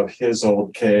some of his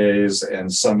old Ks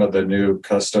and some of the new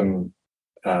custom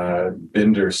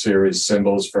Binder series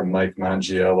cymbals from Mike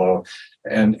Mangiello,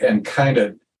 and kind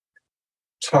of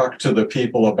talk to the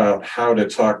people about how to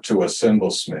talk to a cymbal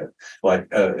smith, like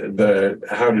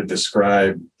how to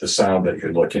describe the sound that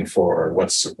you're looking for.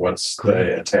 What's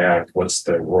the attack? What's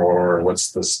the roar?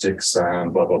 What's the stick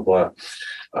sound? Blah, blah, blah.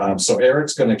 So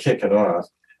Eric's going to kick it off.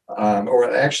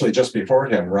 Or actually just before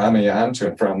him, Rami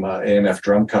Antun from A&F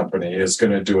Drum Company is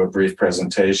going to do a brief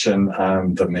presentation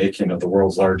on the making of the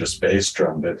world's largest bass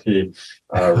drum that he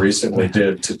recently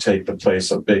did to take the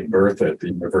place of Big Bertha at the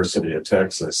University of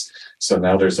Texas. So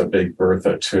now there's a Big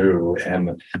Bertha too,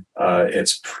 and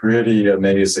it's pretty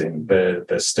amazing,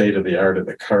 the state of the art of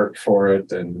the cart for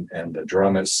it and the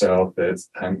drum itself.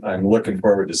 I'm looking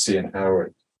forward to seeing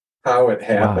how it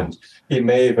happened. Wow. He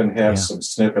may even have some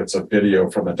snippets of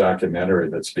video from a documentary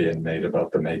that's being made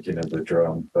about the making of the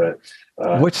drum. But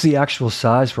what's the actual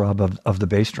size, Rob, of the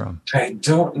bass drum? I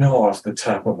don't know off the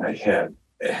top of my head.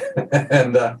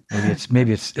 And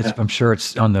maybe it's I'm sure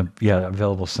it's on the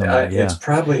available somewhere. It's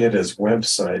probably at his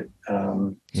website.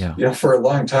 You know, for a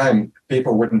long time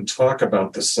people wouldn't talk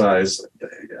about the size.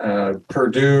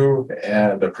 Purdue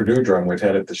and the Purdue drum, we've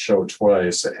had at the show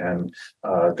twice, and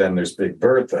then there's Big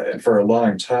Bertha, and for a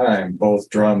long time both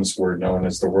drums were known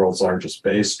as the world's largest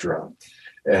bass drum.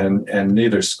 And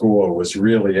neither school was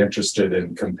really interested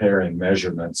in comparing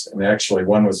measurements, and actually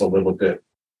one was a little bit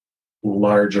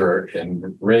larger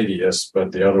in radius,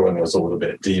 but the other one was a little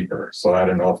bit deeper. So I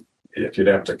don't know if you'd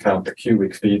have to count the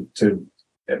cubic feet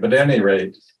but at any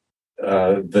rate,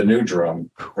 the new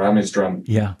drum, Rami's drum,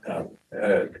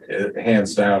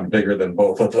 hands down bigger than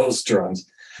both of those drums.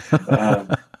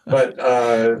 But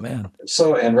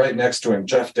so, and right next to him,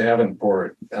 Jeff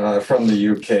Davenport from the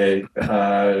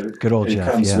UK. Good old he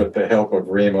Jeff. Comes with the help of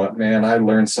Remo. Man, I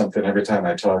learned something every time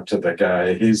I talk to the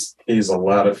guy. He's a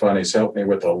lot of fun. He's helped me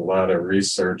with a lot of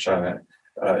research on it.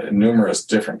 Numerous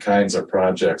different kinds of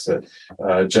projects.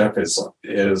 That Jeff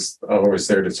is always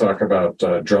there to talk about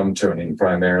drum tuning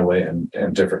primarily and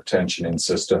different tensioning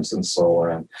systems and so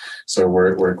on. So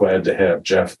we're glad to have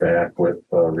Jeff back with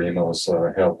Remo's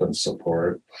help and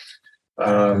support.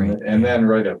 And then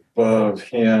right above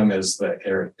him is the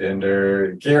Eric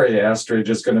Binder. Gary Astridge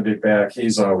is going to be back.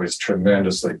 He's always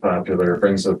tremendously popular,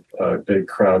 brings a big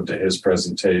crowd to his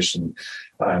presentation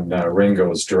on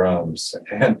Ringo's drums.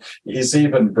 And he's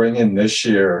even bringing this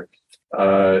year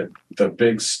the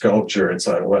big sculpture. It's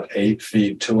 8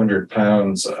 feet, 200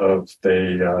 pounds of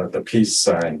the peace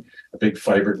sign, a big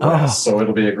fiberglass. So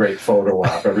it'll be a great photo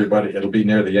op. It'll be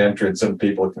near the entrance and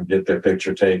people can get their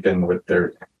picture taken with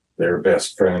their their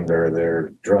best friend or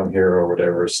their drum hero or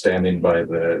whatever standing by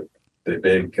the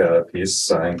big peace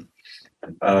sign.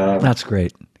 That's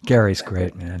great. Gary's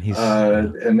great, man.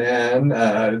 And then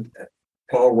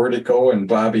Paul Wertico and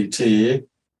Bobby T.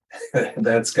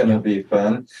 That's going to be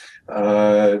fun.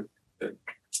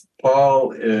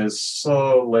 Paul is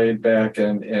so laid back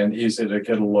and easy to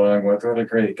get along with. What a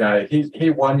great guy.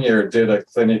 He one year did a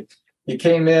clinic. He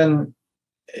came in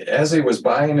as he was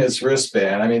buying his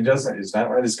wristband. I mean, he's not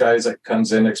one of these guys that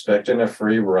comes in expecting a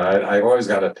free ride. I've always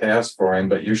got a pass for him,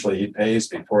 but usually he pays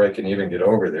before I can even get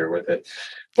over there with it.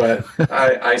 But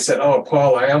I said, "Oh,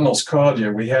 Paul, I almost called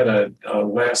you. We had a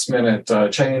last minute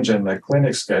change in the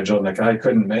clinic schedule and the guy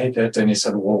couldn't make it." And he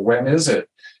said, "Well, when is it?"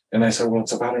 And I said, "Well,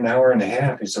 it's about an hour and a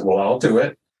half." He said, "Well, I'll do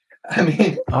it." I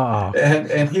mean,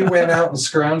 and he went out and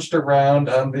scrounged around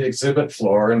on the exhibit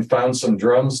floor and found some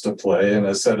drums to play and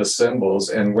a set of cymbals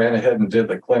and went ahead and did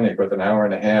the clinic with an hour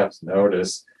and a half's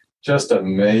notice. Just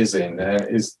amazing. And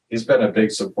he's been a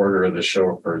big supporter of the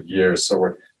show for years. So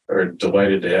we're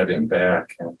delighted to have him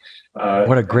back.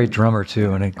 What a great drummer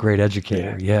too, and a great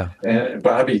educator. Yeah. And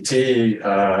Bobby T,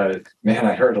 man,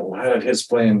 I heard a lot of his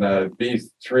playing.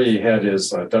 B3 had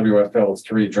his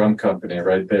WFL3 drum company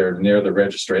right there near the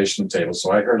registration table.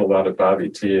 So I heard a lot of Bobby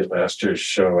T at last year's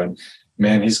show, and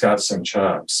man, he's got some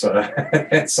chops. So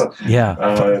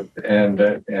yeah, and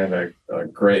a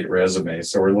great resume.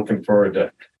 So we're looking forward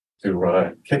to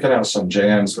kicking out some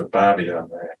jams with Bobby on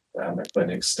the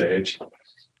clinic stage.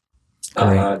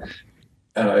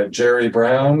 Jerry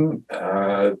Brown,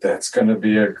 that's going to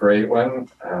be a great one.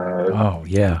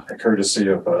 Courtesy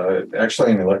of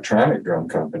actually an electronic drum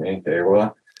company,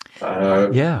 Dewa.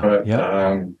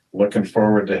 Looking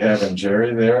forward to having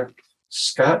Jerry there.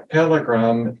 Scott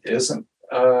Pellegrom isn't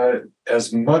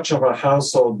as much of a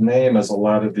household name as a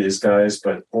lot of these guys,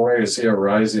 but boy, is he a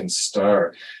rising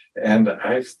star. And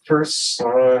I first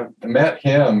met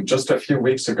him just a few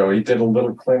weeks ago. He did a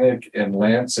little clinic in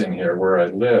Lansing here where I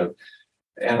live.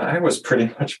 And I was pretty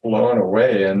much blown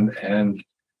away. And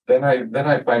then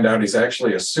I find out he's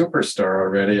actually a superstar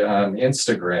already on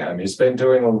Instagram. He's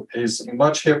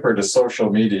much hipper to social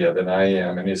media than I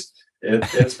am. And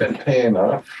it's been paying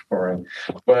off for him.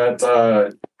 But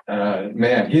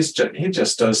man, he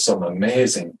just does some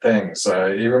amazing things.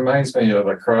 He reminds me of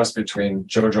a cross between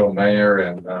Jojo Mayer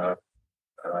and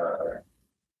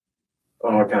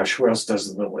oh gosh, who else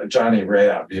does Johnny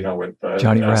Rabb? With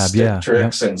Johnny Rabb, stick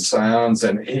tricks and sounds,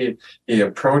 and he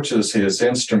approaches his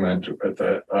instrument with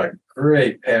a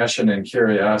great passion and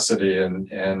curiosity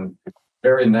and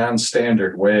very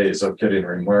non-standard ways of getting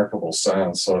remarkable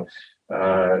sounds. So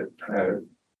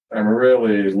I'm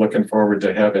really looking forward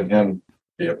to having him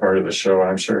be a part of the show.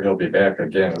 I'm sure he'll be back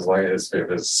again as long as if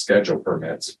his schedule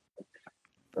permits.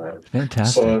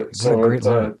 Fantastic. So it's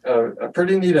a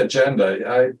pretty neat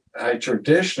agenda. I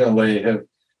traditionally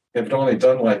have only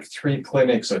done like 3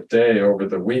 clinics a day over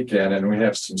the weekend, and we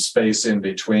have some space in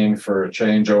between for a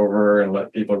changeover and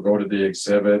let people go to the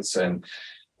exhibits. And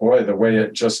boy, the way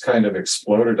it just kind of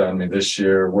exploded on me this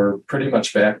year, we're pretty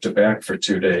much back to back for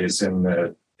 2 days in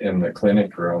the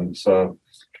clinic room. So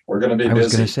we're going to be busy. I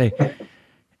was going to say,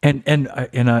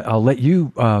 and I'll let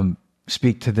you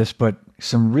speak to this, but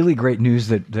some really great news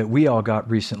that we all got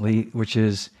recently, which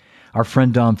is our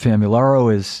friend Dom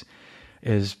Famularo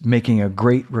is making a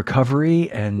great recovery,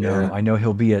 and I know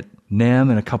he'll be at NAMM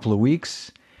in a couple of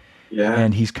weeks. Yeah,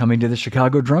 and he's coming to the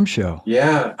Chicago Drum Show.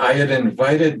 Yeah, I had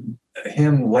invited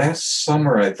him last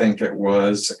summer, I think it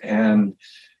was, and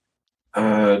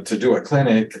to do a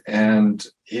clinic, and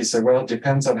he said, "Well, it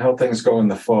depends on how things go in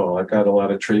the fall. I've got a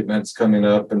lot of treatments coming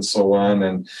up and so on."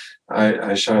 And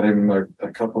I shot him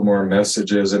a couple more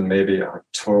messages in maybe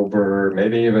October,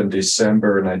 maybe even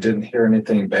December, and I didn't hear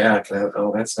anything back.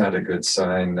 Oh, that's not a good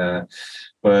sign.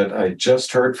 But I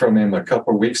just heard from him a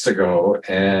couple weeks ago,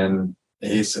 and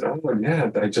he said, "Oh, yeah,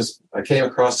 I came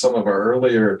across some of our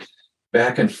earlier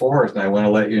back and forth, and I want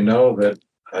to let you know that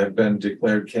I've been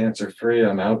declared cancer-free.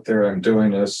 I'm out there. I'm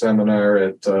doing a seminar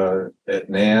at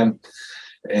NAMM,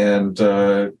 and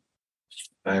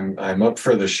I'm up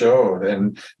for the show."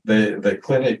 And the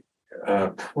clinic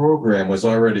program was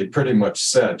already pretty much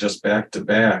set, just back to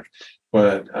back.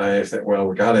 But I thought, well,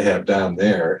 we got to have down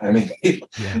there. I mean, he,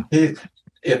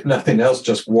 if nothing else,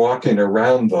 just walking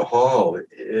around the hall,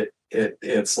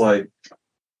 it's like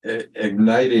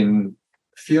igniting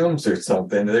fumes or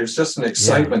something. There's just an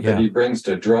excitement that he brings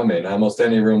to drumming almost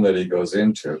any room that he goes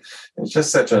into. He's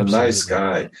just such a nice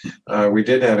guy. We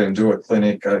did have him do a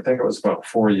clinic, I think it was about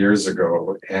 4 years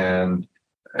ago, and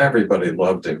everybody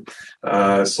loved him.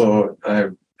 So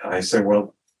I said,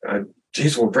 well,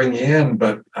 geez, we'll bring you in,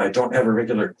 but I don't have a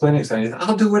regular clinic. So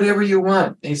I'll do whatever you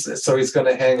want. So he's going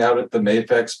to hang out at the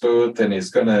Maplex booth, and he's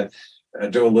going to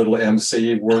do a little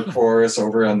MC work for us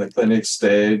over on the clinic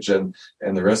stage. And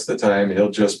the rest of the time,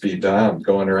 he'll just be Dom,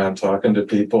 going around talking to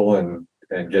people and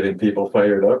getting people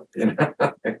fired up, you know.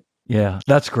 Yeah,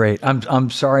 that's great. I'm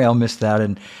sorry I'll miss that.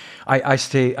 And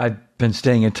I've been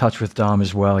staying in touch with Dom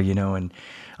as well, and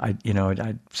I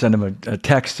send him a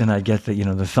text and I get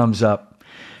the thumbs up,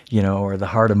 or the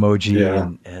heart emoji. Yeah.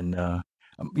 And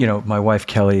my wife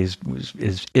Kelly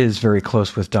is very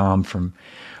close with Dom from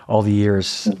all the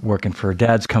years working for her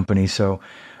dad's company. So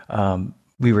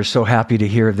we were so happy to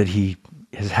hear that he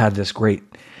has had this great,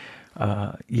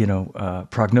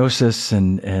 prognosis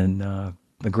and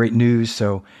the great news.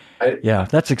 So yeah,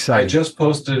 that's exciting. I just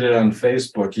posted it on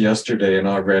Facebook yesterday, and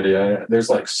already there's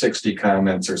like 60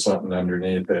 comments or something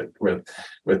underneath it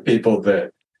with people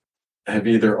that have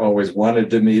either always wanted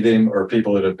to meet him, or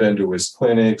people that have been to his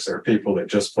clinics, or people that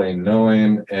just plain know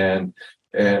him, and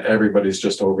everybody's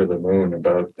just over the moon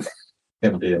about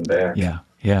him being back.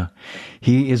 Yeah.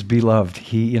 He is beloved.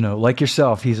 He, like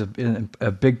yourself, he's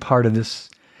a big part of this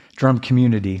drum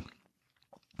community.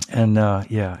 And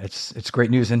it's great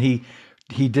news. And he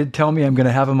did tell me I'm going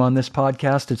to have him on this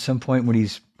podcast at some point when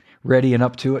he's ready and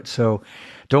up to it. So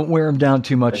don't wear him down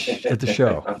too much at the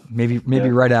show. Maybe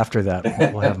right after that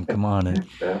we'll have him come on.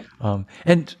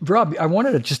 And Rob, I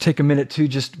wanted to just take a minute too.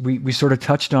 Just we sort of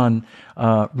touched on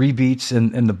rebeats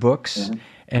and the books,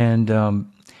 and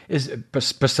is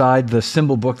beside the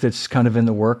symbol book that's kind of in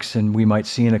the works and we might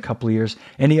see in a couple of years,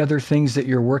 any other things that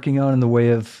you're working on in the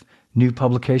way of new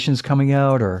publications coming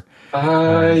out, or?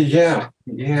 Yeah.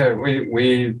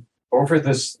 We over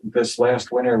this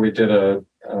last winter, we did a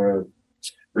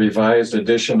revised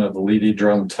edition of Leady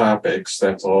Drum Topics.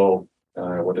 That's all,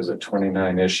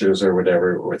 29 issues or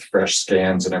whatever, with fresh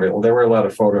scans and everything. Well, there were a lot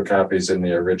of photocopies in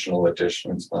the original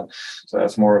editions, so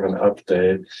that's more of an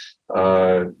update.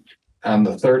 On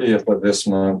the 30th of this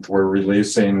month, we're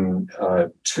releasing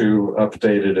 2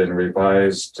 updated and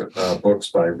revised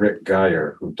books by Rick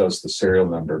Geyer, who does the serial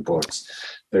number books.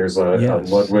 There's a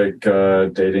Ludwig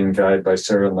dating guide by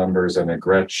serial numbers and a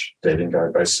Gretsch dating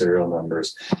guide by serial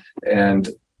numbers. And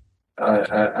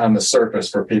on the surface,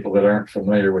 for people that aren't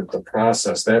familiar with the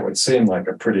process, that would seem like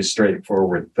a pretty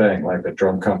straightforward thing. Like the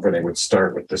drum company would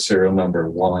start with the serial number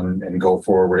 1 and go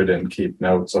forward and keep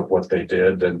notes of what they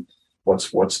did and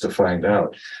what's to find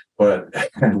out. But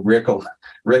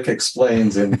Rick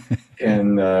explains in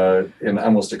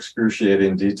almost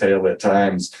excruciating detail at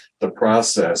times the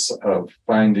process of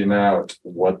finding out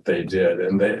what they did.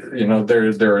 And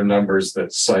there are numbers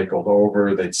that cycled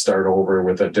over. They'd start over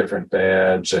with a different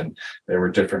badge, and there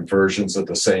were different versions of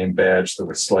the same badge. There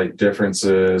were slight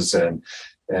differences, and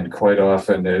quite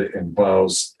often it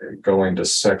involves going to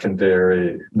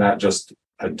secondary, not just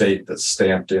a date that's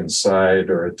stamped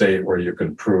inside or a date where you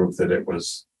can prove that it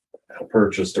was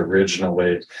purchased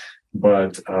originally,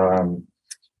 but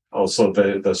also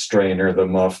the strainer, the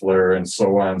muffler, and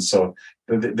so on. So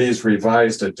these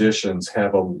revised editions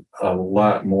have a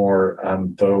lot more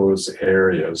on those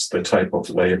areas, the type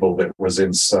of label that was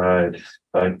inside.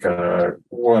 Like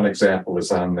one example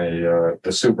is on the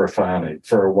Supraphonic.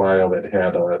 For a while, it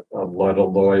had a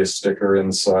Ludaloy sticker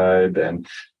inside,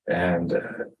 and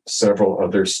several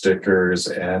other stickers,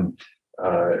 and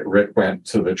Rick went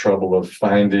to the trouble of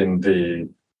finding the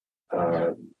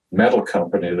metal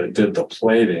company that did the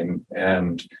plating,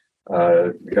 and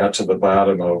got to the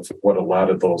bottom of what a lot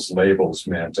of those labels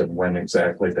meant and when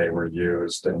exactly they were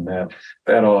used, and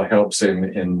that all helps him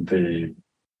in the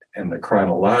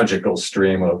chronological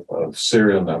stream of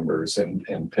serial numbers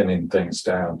and pinning things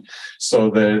down. So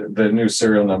the new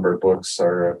serial number books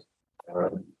are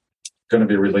going to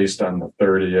be released on the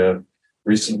 30th.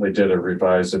 Recently did a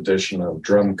revised edition of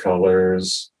Drum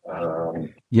Colors.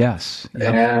 Yes.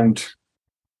 Yep. And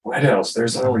what else?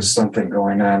 There's always something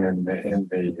going on in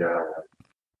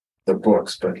the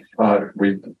books, but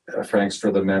Franks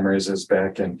for the Memories is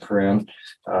back in print.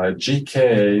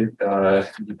 GK,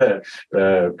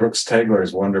 Brooks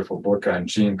Tegler's wonderful book on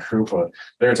Gene Krupa.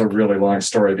 There's a really long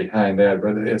story behind that,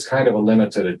 but it's kind of a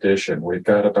limited edition. We've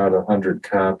got about 100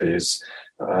 copies.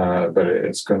 But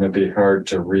it's going to be hard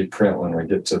to reprint when we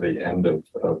get to the end of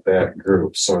that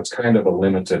group. So it's kind of a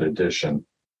limited edition,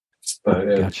 but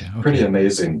it's a pretty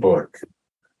amazing book.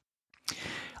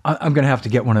 I'm going to have to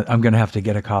get one. I'm going to have to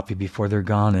get a copy before they're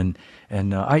gone. And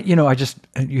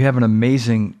you have an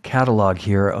amazing catalog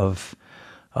here of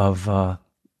for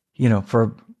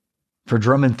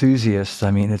drum enthusiasts. I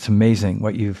mean, it's amazing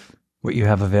what you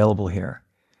have available here.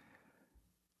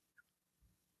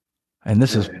 And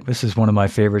this is one of my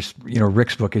favorites.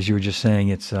 Rick's book, as you were just saying,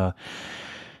 it's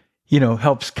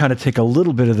helps kind of take a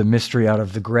little bit of the mystery out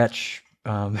of the Gretsch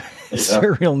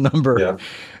serial number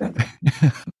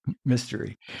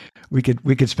mystery. We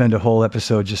could spend a whole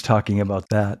episode just talking about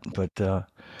that, but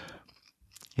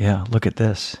yeah, look at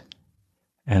this.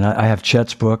 And I have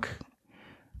Chet's book,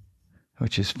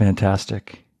 which is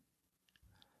fantastic.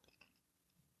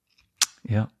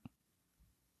 Yeah.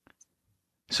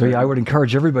 So yeah, I would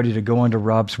encourage everybody to go onto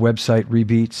Rob's website,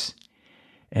 Rebeats,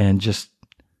 and just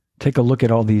take a look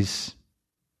at all these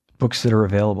books that are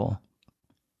available.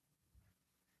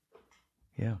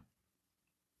 Yeah.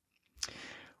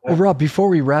 Well, Rob, before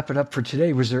we wrap it up for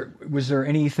today, was there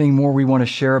anything more we want to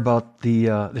share about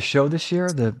the show this year,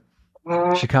 the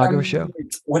Chicago show?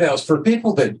 What else? For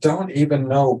people that don't even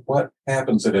know what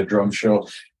happens at a drum show,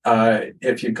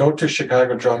 if you go to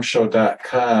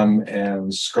chicagodrumshow.com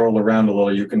and scroll around a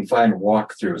little, you can find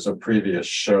walkthroughs of previous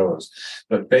shows.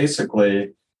 But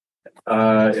basically,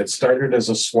 it started as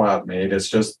a swap meet. It's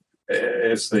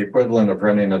the equivalent of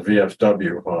running a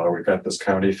VFW hall. We've got this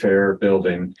county fair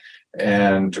building,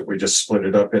 and we just split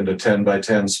it up into 10 by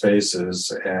 10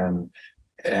 spaces, and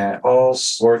all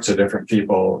sorts of different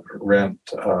people rent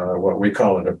what we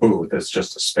call it a booth. It's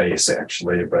just a space,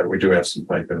 actually, but we do have some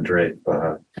pipe and drape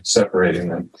separating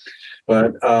them.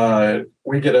 But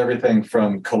we get everything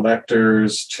from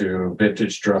collectors to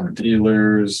vintage drum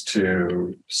dealers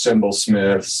to cymbal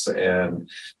smiths, and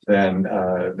then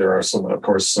there are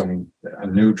some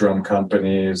new drum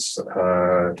companies.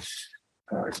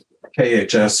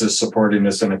 KHS is supporting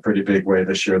us in a pretty big way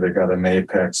this year. They've got an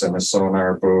Apex and a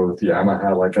Sonar booth.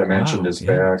 Yamaha, like I mentioned, is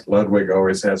back. Ludwig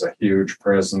always has a huge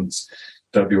presence.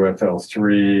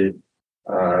 WFL3,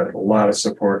 a lot of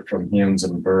support from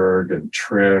Berg and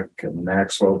Trick and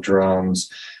Maxwell Drums,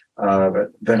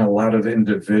 but then a lot of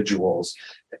individuals.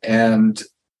 And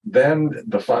then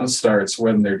the fun starts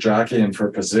when they're jockeying for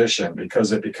position,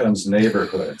 because it becomes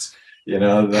neighborhoods.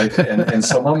 And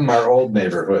some of them are old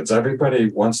neighborhoods. Everybody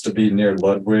wants to be near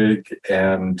Ludwig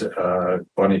and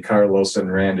Bunny Carlos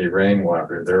and Randy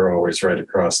Rainwater. They're always right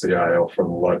across the aisle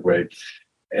from Ludwig.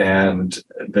 And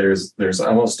there's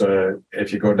almost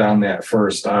if you go down that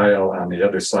first aisle on the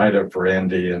other side of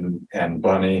Randy and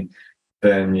Bunny,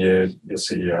 then you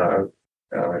see,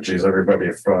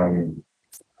 everybody from,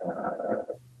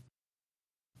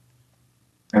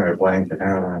 I'm blanking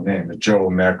out on name, Joe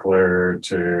Meckler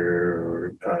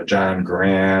to John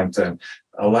Grant, and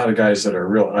a lot of guys that are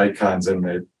real icons in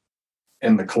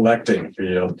the collecting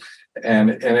field, and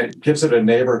it gives it a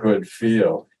neighborhood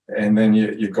feel. And then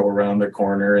you go around the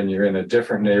corner and you're in a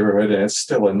different neighborhood, and it's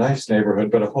still a nice neighborhood,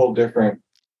 but a whole different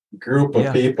group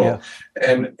of people.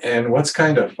 Yeah. And what's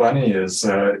kind of funny is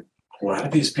a lot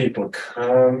of these people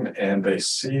come and they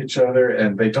see each other,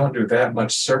 and they don't do that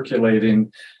much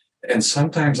circulating. And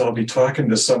sometimes I'll be talking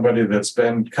to somebody that's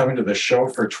been coming to the show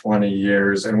for 20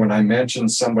 years. And when I mention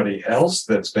somebody else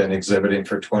that's been exhibiting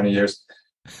for 20 years,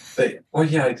 I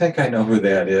think I know who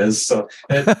that is. So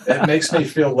it makes me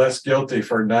feel less guilty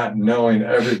for not knowing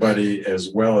everybody as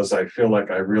well as I feel like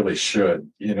I really should.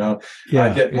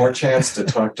 I get more chance to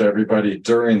talk to everybody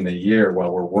during the year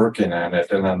while we're working on it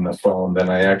and on the phone than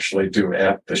I actually do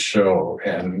at the show.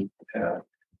 And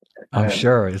I'm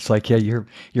sure it's like, you're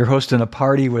hosting a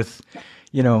party with,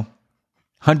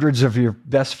 hundreds of your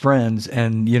best friends,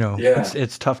 and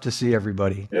it's tough to see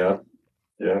everybody. Yeah.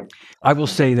 Yeah. I will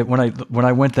say that when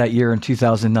I went that year in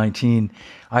 2019,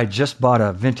 I just bought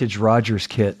a vintage Rogers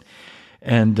kit,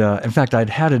 and in fact,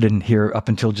 I'd had it in here up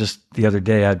until just the other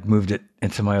day. I'd moved it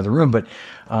into my other room, but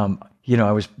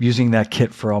I was using that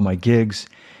kit for all my gigs,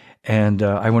 and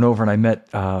I went over and I met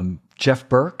Jeff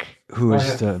Burke, who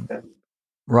is the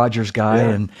Rogers guy,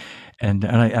 and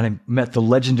I met the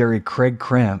legendary Craig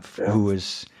Crampf, who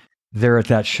was there at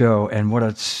that show, and what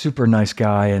a super nice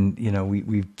guy. And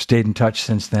we've stayed in touch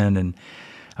since then. And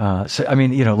so I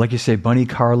mean, like you say, Bunny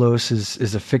Carlos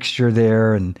is a fixture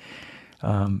there, and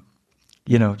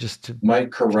just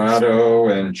Mike Corrado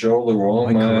and Joe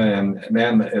Luoma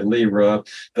and Lee Rupp.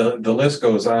 The list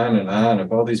goes on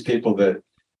of all these people that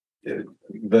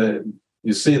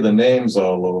you see the names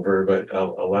all over, but a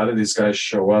lot of these guys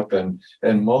show up, and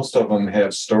most of them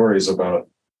have stories about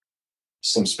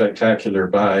some spectacular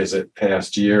buys at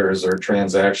past years or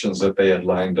transactions that they had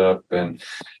lined up. And,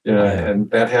 and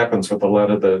that happens with a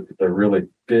lot of the really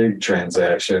big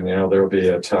transaction. There'll be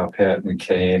a Top Hat and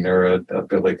Kane or a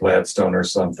Billy Gladstone or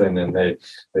something, and they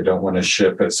don't want to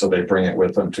ship it. So they bring it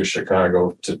with them to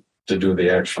Chicago to do the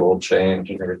actual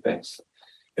change and everything.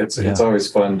 It's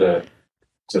always fun to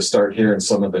start hearing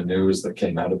some of the news that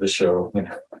came out of the show.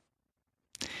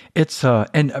 It's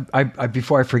and I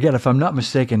before I forget, if I'm not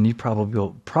mistaken, you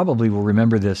probably will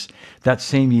remember this. That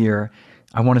same year,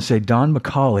 I want to say Don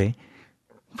McCauley.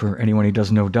 For anyone who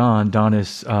doesn't know Don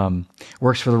is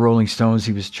works for the Rolling Stones.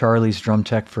 He was Charlie's drum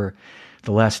tech for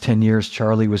the last 10 years.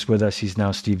 Charlie was with us. He's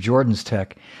now Steve Jordan's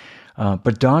tech.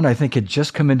 But Don, I think, had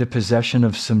just come into possession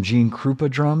of some Gene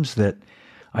Krupa drums that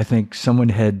I think someone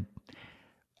had.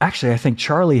 Actually, I think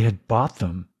Charlie had bought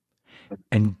them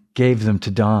and gave them to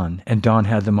Don, and Don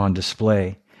had them on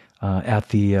display at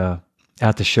the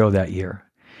show that year.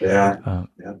 Yeah.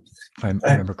 If I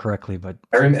remember correctly, but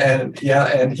and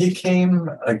he came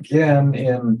again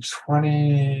in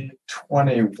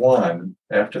 2021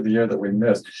 after the year that we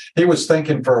missed. He was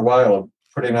thinking for a while of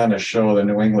putting on a show, the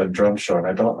New England Drum Show, and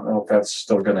I don't know if that's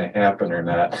still going to happen or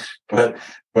not. But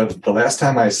the last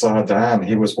time I saw Don,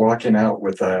 he was walking out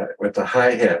with a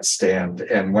hi-hat stand,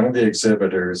 and one of the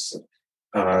exhibitors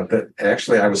that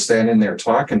actually I was standing there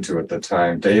talking to at the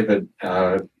time, David.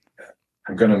 I'm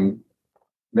going to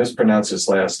mispronounce his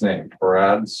last name,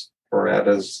 Paradas.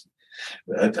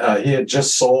 He had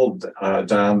just sold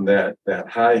Don that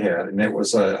hi-hat, and it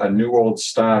was a new old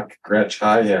stock Gretsch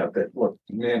hi-hat that looked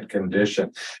mint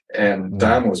condition. And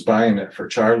Don was buying it for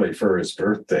Charlie for his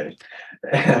birthday.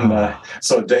 And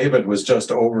so David was just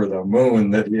over the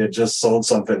moon that he had just sold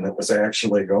something that was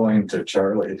actually going to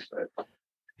Charlie.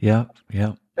 Yeah.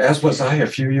 As was I a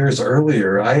few years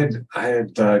earlier. I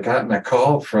had gotten a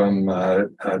call from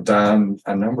Don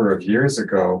a number of years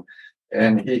ago,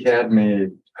 and he had me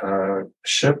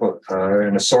ship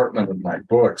an assortment of my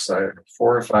books. I had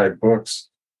 4 or 5 books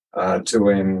to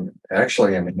him,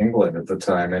 actually in England at the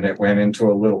time, and it went into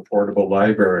a little portable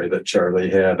library that Charlie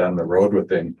had on the road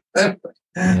with him.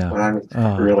 I'm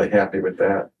really happy with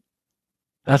that.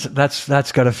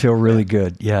 That's got to feel really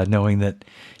good. Yeah, knowing that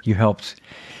you helped.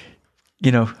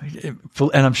 And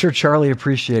I'm sure Charlie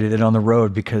appreciated it on the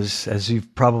road, because as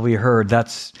you've probably heard,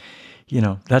 that's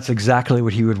exactly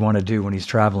what he would want to do when he's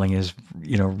traveling is,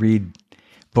 read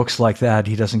books like that.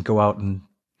 He doesn't go out and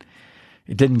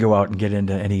didn't get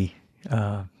into any,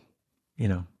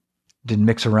 didn't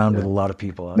mix around with a lot of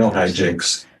people. No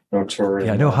hijinks. No touring.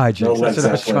 Yeah, no hijinks. No That's what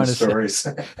I was trying to stories.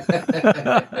 say.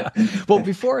 Well,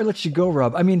 before I let you go,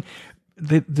 Rob, I mean,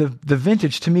 the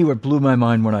vintage, to me, what blew my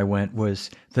mind when I went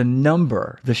was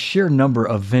the sheer number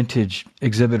of vintage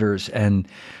exhibitors and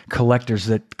collectors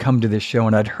that come to this show.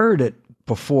 And I'd heard it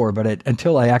before, but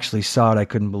until I actually saw it, I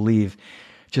couldn't believe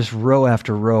just row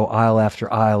after row, aisle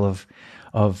after aisle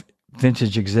of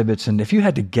vintage exhibits. And if you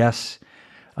had to guess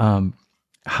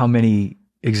how many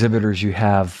exhibitors you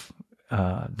have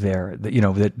there,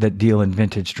 that deal in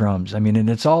vintage drums. I mean, and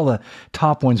it's all the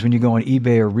top ones. When you go on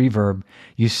eBay or Reverb,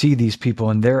 you see these people,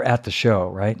 and they're at the show,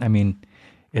 right? I mean,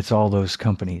 it's all those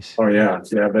companies. Oh yeah.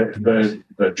 The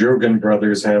Drugan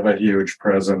brothers have a huge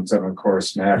presence, and of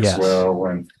course Maxwell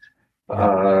and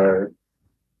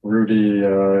Rudy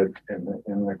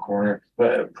in the corner.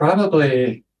 But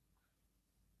probably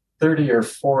 30 or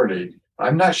 40.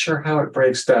 I'm not sure how it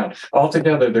breaks down.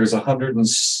 Altogether, there's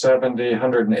 170,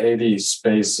 180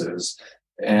 spaces,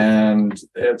 and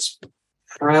it's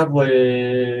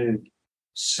probably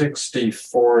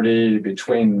 60-40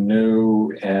 between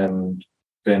new and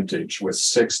vintage, with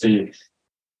 60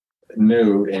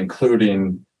 new,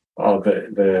 including all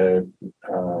the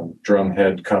drum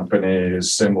head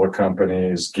companies, cymbal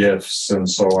companies, gifts, and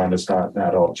so on. It's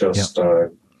not all just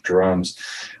drums.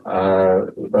 So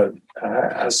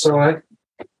I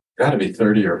got to be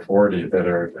 30 or 40 that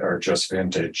are just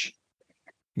vintage.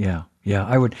 Yeah.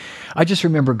 I just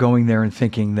remember going there and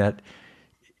thinking that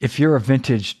if you're a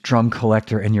vintage drum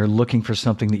collector and you're looking for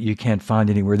something that you can't find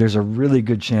anywhere, there's a really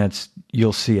good chance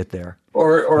you'll see it there.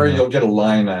 Or you'll get a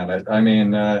line on it. I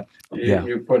mean,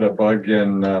 you put a bug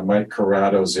in Mike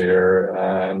Corrado's ear,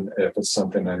 and if it's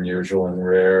something unusual and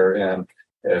rare, and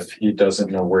if he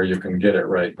doesn't know where you can get it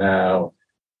right now,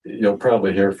 you'll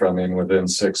probably hear from him within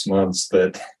 6 months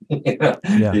that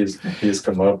he's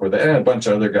come up with it, and a bunch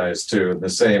of other guys too.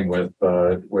 The same with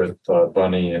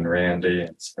Bunny and Randy.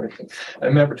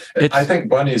 I think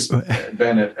Bunny's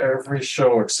been at every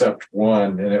show except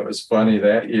one, and it was funny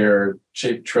that year.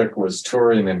 Cheap Trick was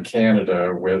touring in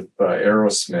Canada with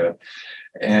Aerosmith,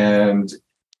 and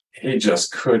he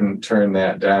just couldn't turn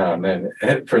that down, and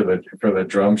for the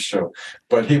drum show.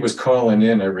 But he was calling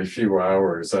in every few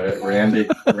hours. Randy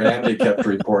kept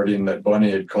reporting that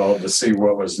Bunny had called to see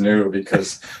what was new,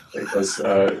 because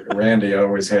Randy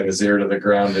always had his ear to the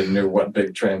ground and knew what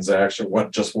big transaction,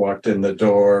 what just walked in the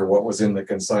door, what was in the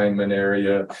consignment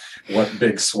area, what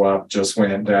big swap just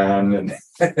went down, and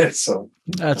so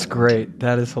that's great.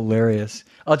 That is hilarious.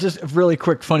 I'll just really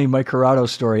quick, funny Mike Corrado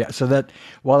story. So that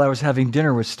while I was having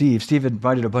dinner with Steve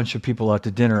invited a bunch of people out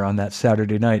to dinner on that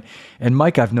Saturday night. And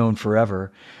Mike I've known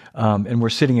forever. And we're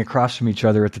sitting across from each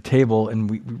other at the table, and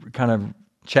we were kind of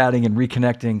chatting and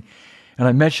reconnecting. And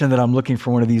I mentioned that I'm looking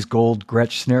for one of these gold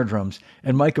Gretsch snare drums.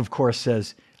 And Mike, of course,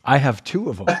 says, I have 2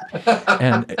 of them.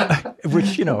 And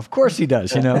which, of course he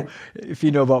does, if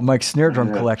you know about Mike's snare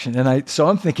drum collection. And so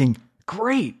I'm thinking,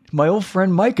 great, my old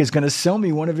friend Mike is going to sell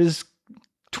me one of his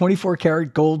 24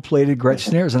 karat gold plated Gretsch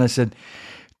snares. And I said,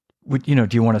 do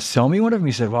you want to sell me one of them?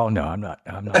 He said, well, no, I'm not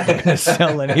going to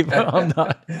sell any, I'm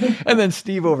not. And then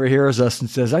Steve overhears us and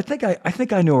says, I think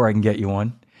I know where I can get you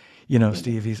one,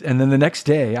 Steve. And then the next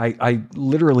day I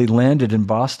literally landed in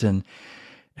Boston,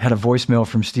 had a voicemail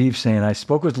from Steve saying, I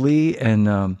spoke with Lee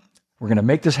and, we're going to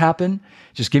make this happen.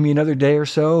 Just give me another day or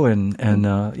so. And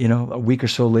a week or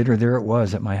so later, there it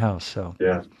was at my house. So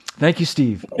yeah. Thank you,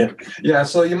 Steve. Yeah.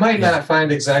 So you might not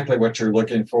find exactly what you're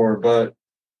looking for, but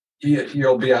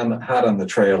you'll be hot on the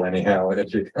trail anyhow.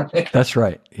 That's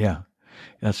right. Yeah,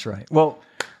 that's right. Well,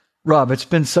 Rob, it's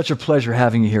been such a pleasure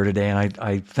having you here today. And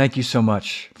I thank you so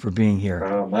much for being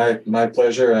here. My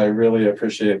pleasure. I really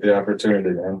appreciate the opportunity,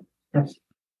 man.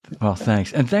 Well,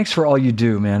 thanks. And thanks for all you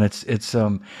do, man. It's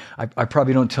I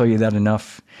probably don't tell you that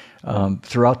enough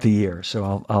throughout the year.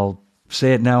 So I'll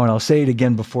say it now and I'll say it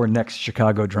again before next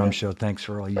Chicago Drum Show. Thanks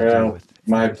for all you do.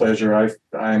 My pleasure.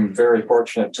 I'm very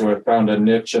fortunate to have found a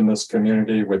niche in this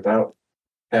community without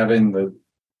having the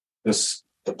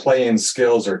playing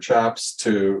skills or chops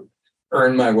to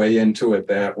earn my way into it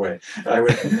that way.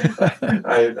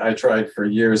 I tried for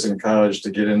years in college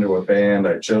to get into a band.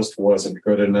 I just wasn't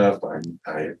good enough.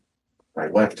 My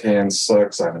left hand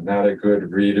sucks. I'm not a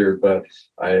good reader, but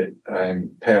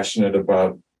I'm passionate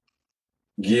about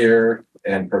gear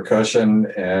and percussion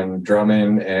and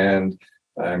drumming, and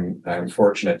I'm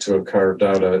fortunate to have carved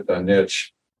out a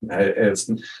niche.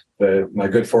 My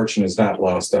good fortune is not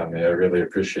lost on me. I really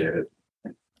appreciate it.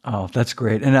 Oh, that's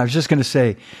great. And I was just going to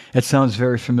say, it sounds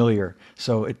very familiar.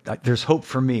 So there's hope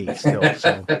for me still.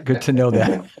 So good to know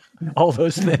that. All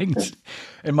those things.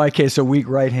 In my case, a weak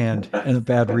right hand and a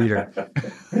bad reader.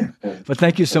 But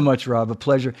thank you so much, Rob. A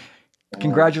pleasure.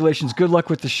 Congratulations. Good luck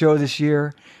with the show this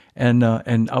year. And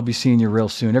I'll be seeing you real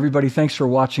soon. Everybody, thanks for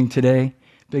watching today.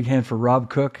 Big hand for Rob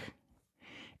Cook.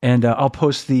 And I'll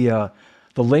post the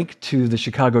link to the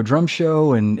Chicago Drum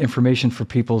Show and information for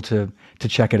people to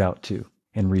check it out too.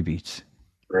 And Rebeats.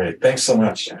 Great. Thanks so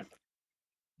much.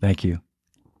 Thank you.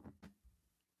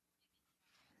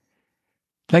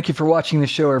 Thank you for watching the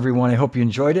show, everyone. I hope you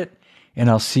enjoyed it, and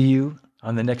I'll see you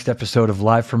on the next episode of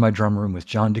Live from My Drum Room with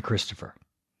John DeChristopher.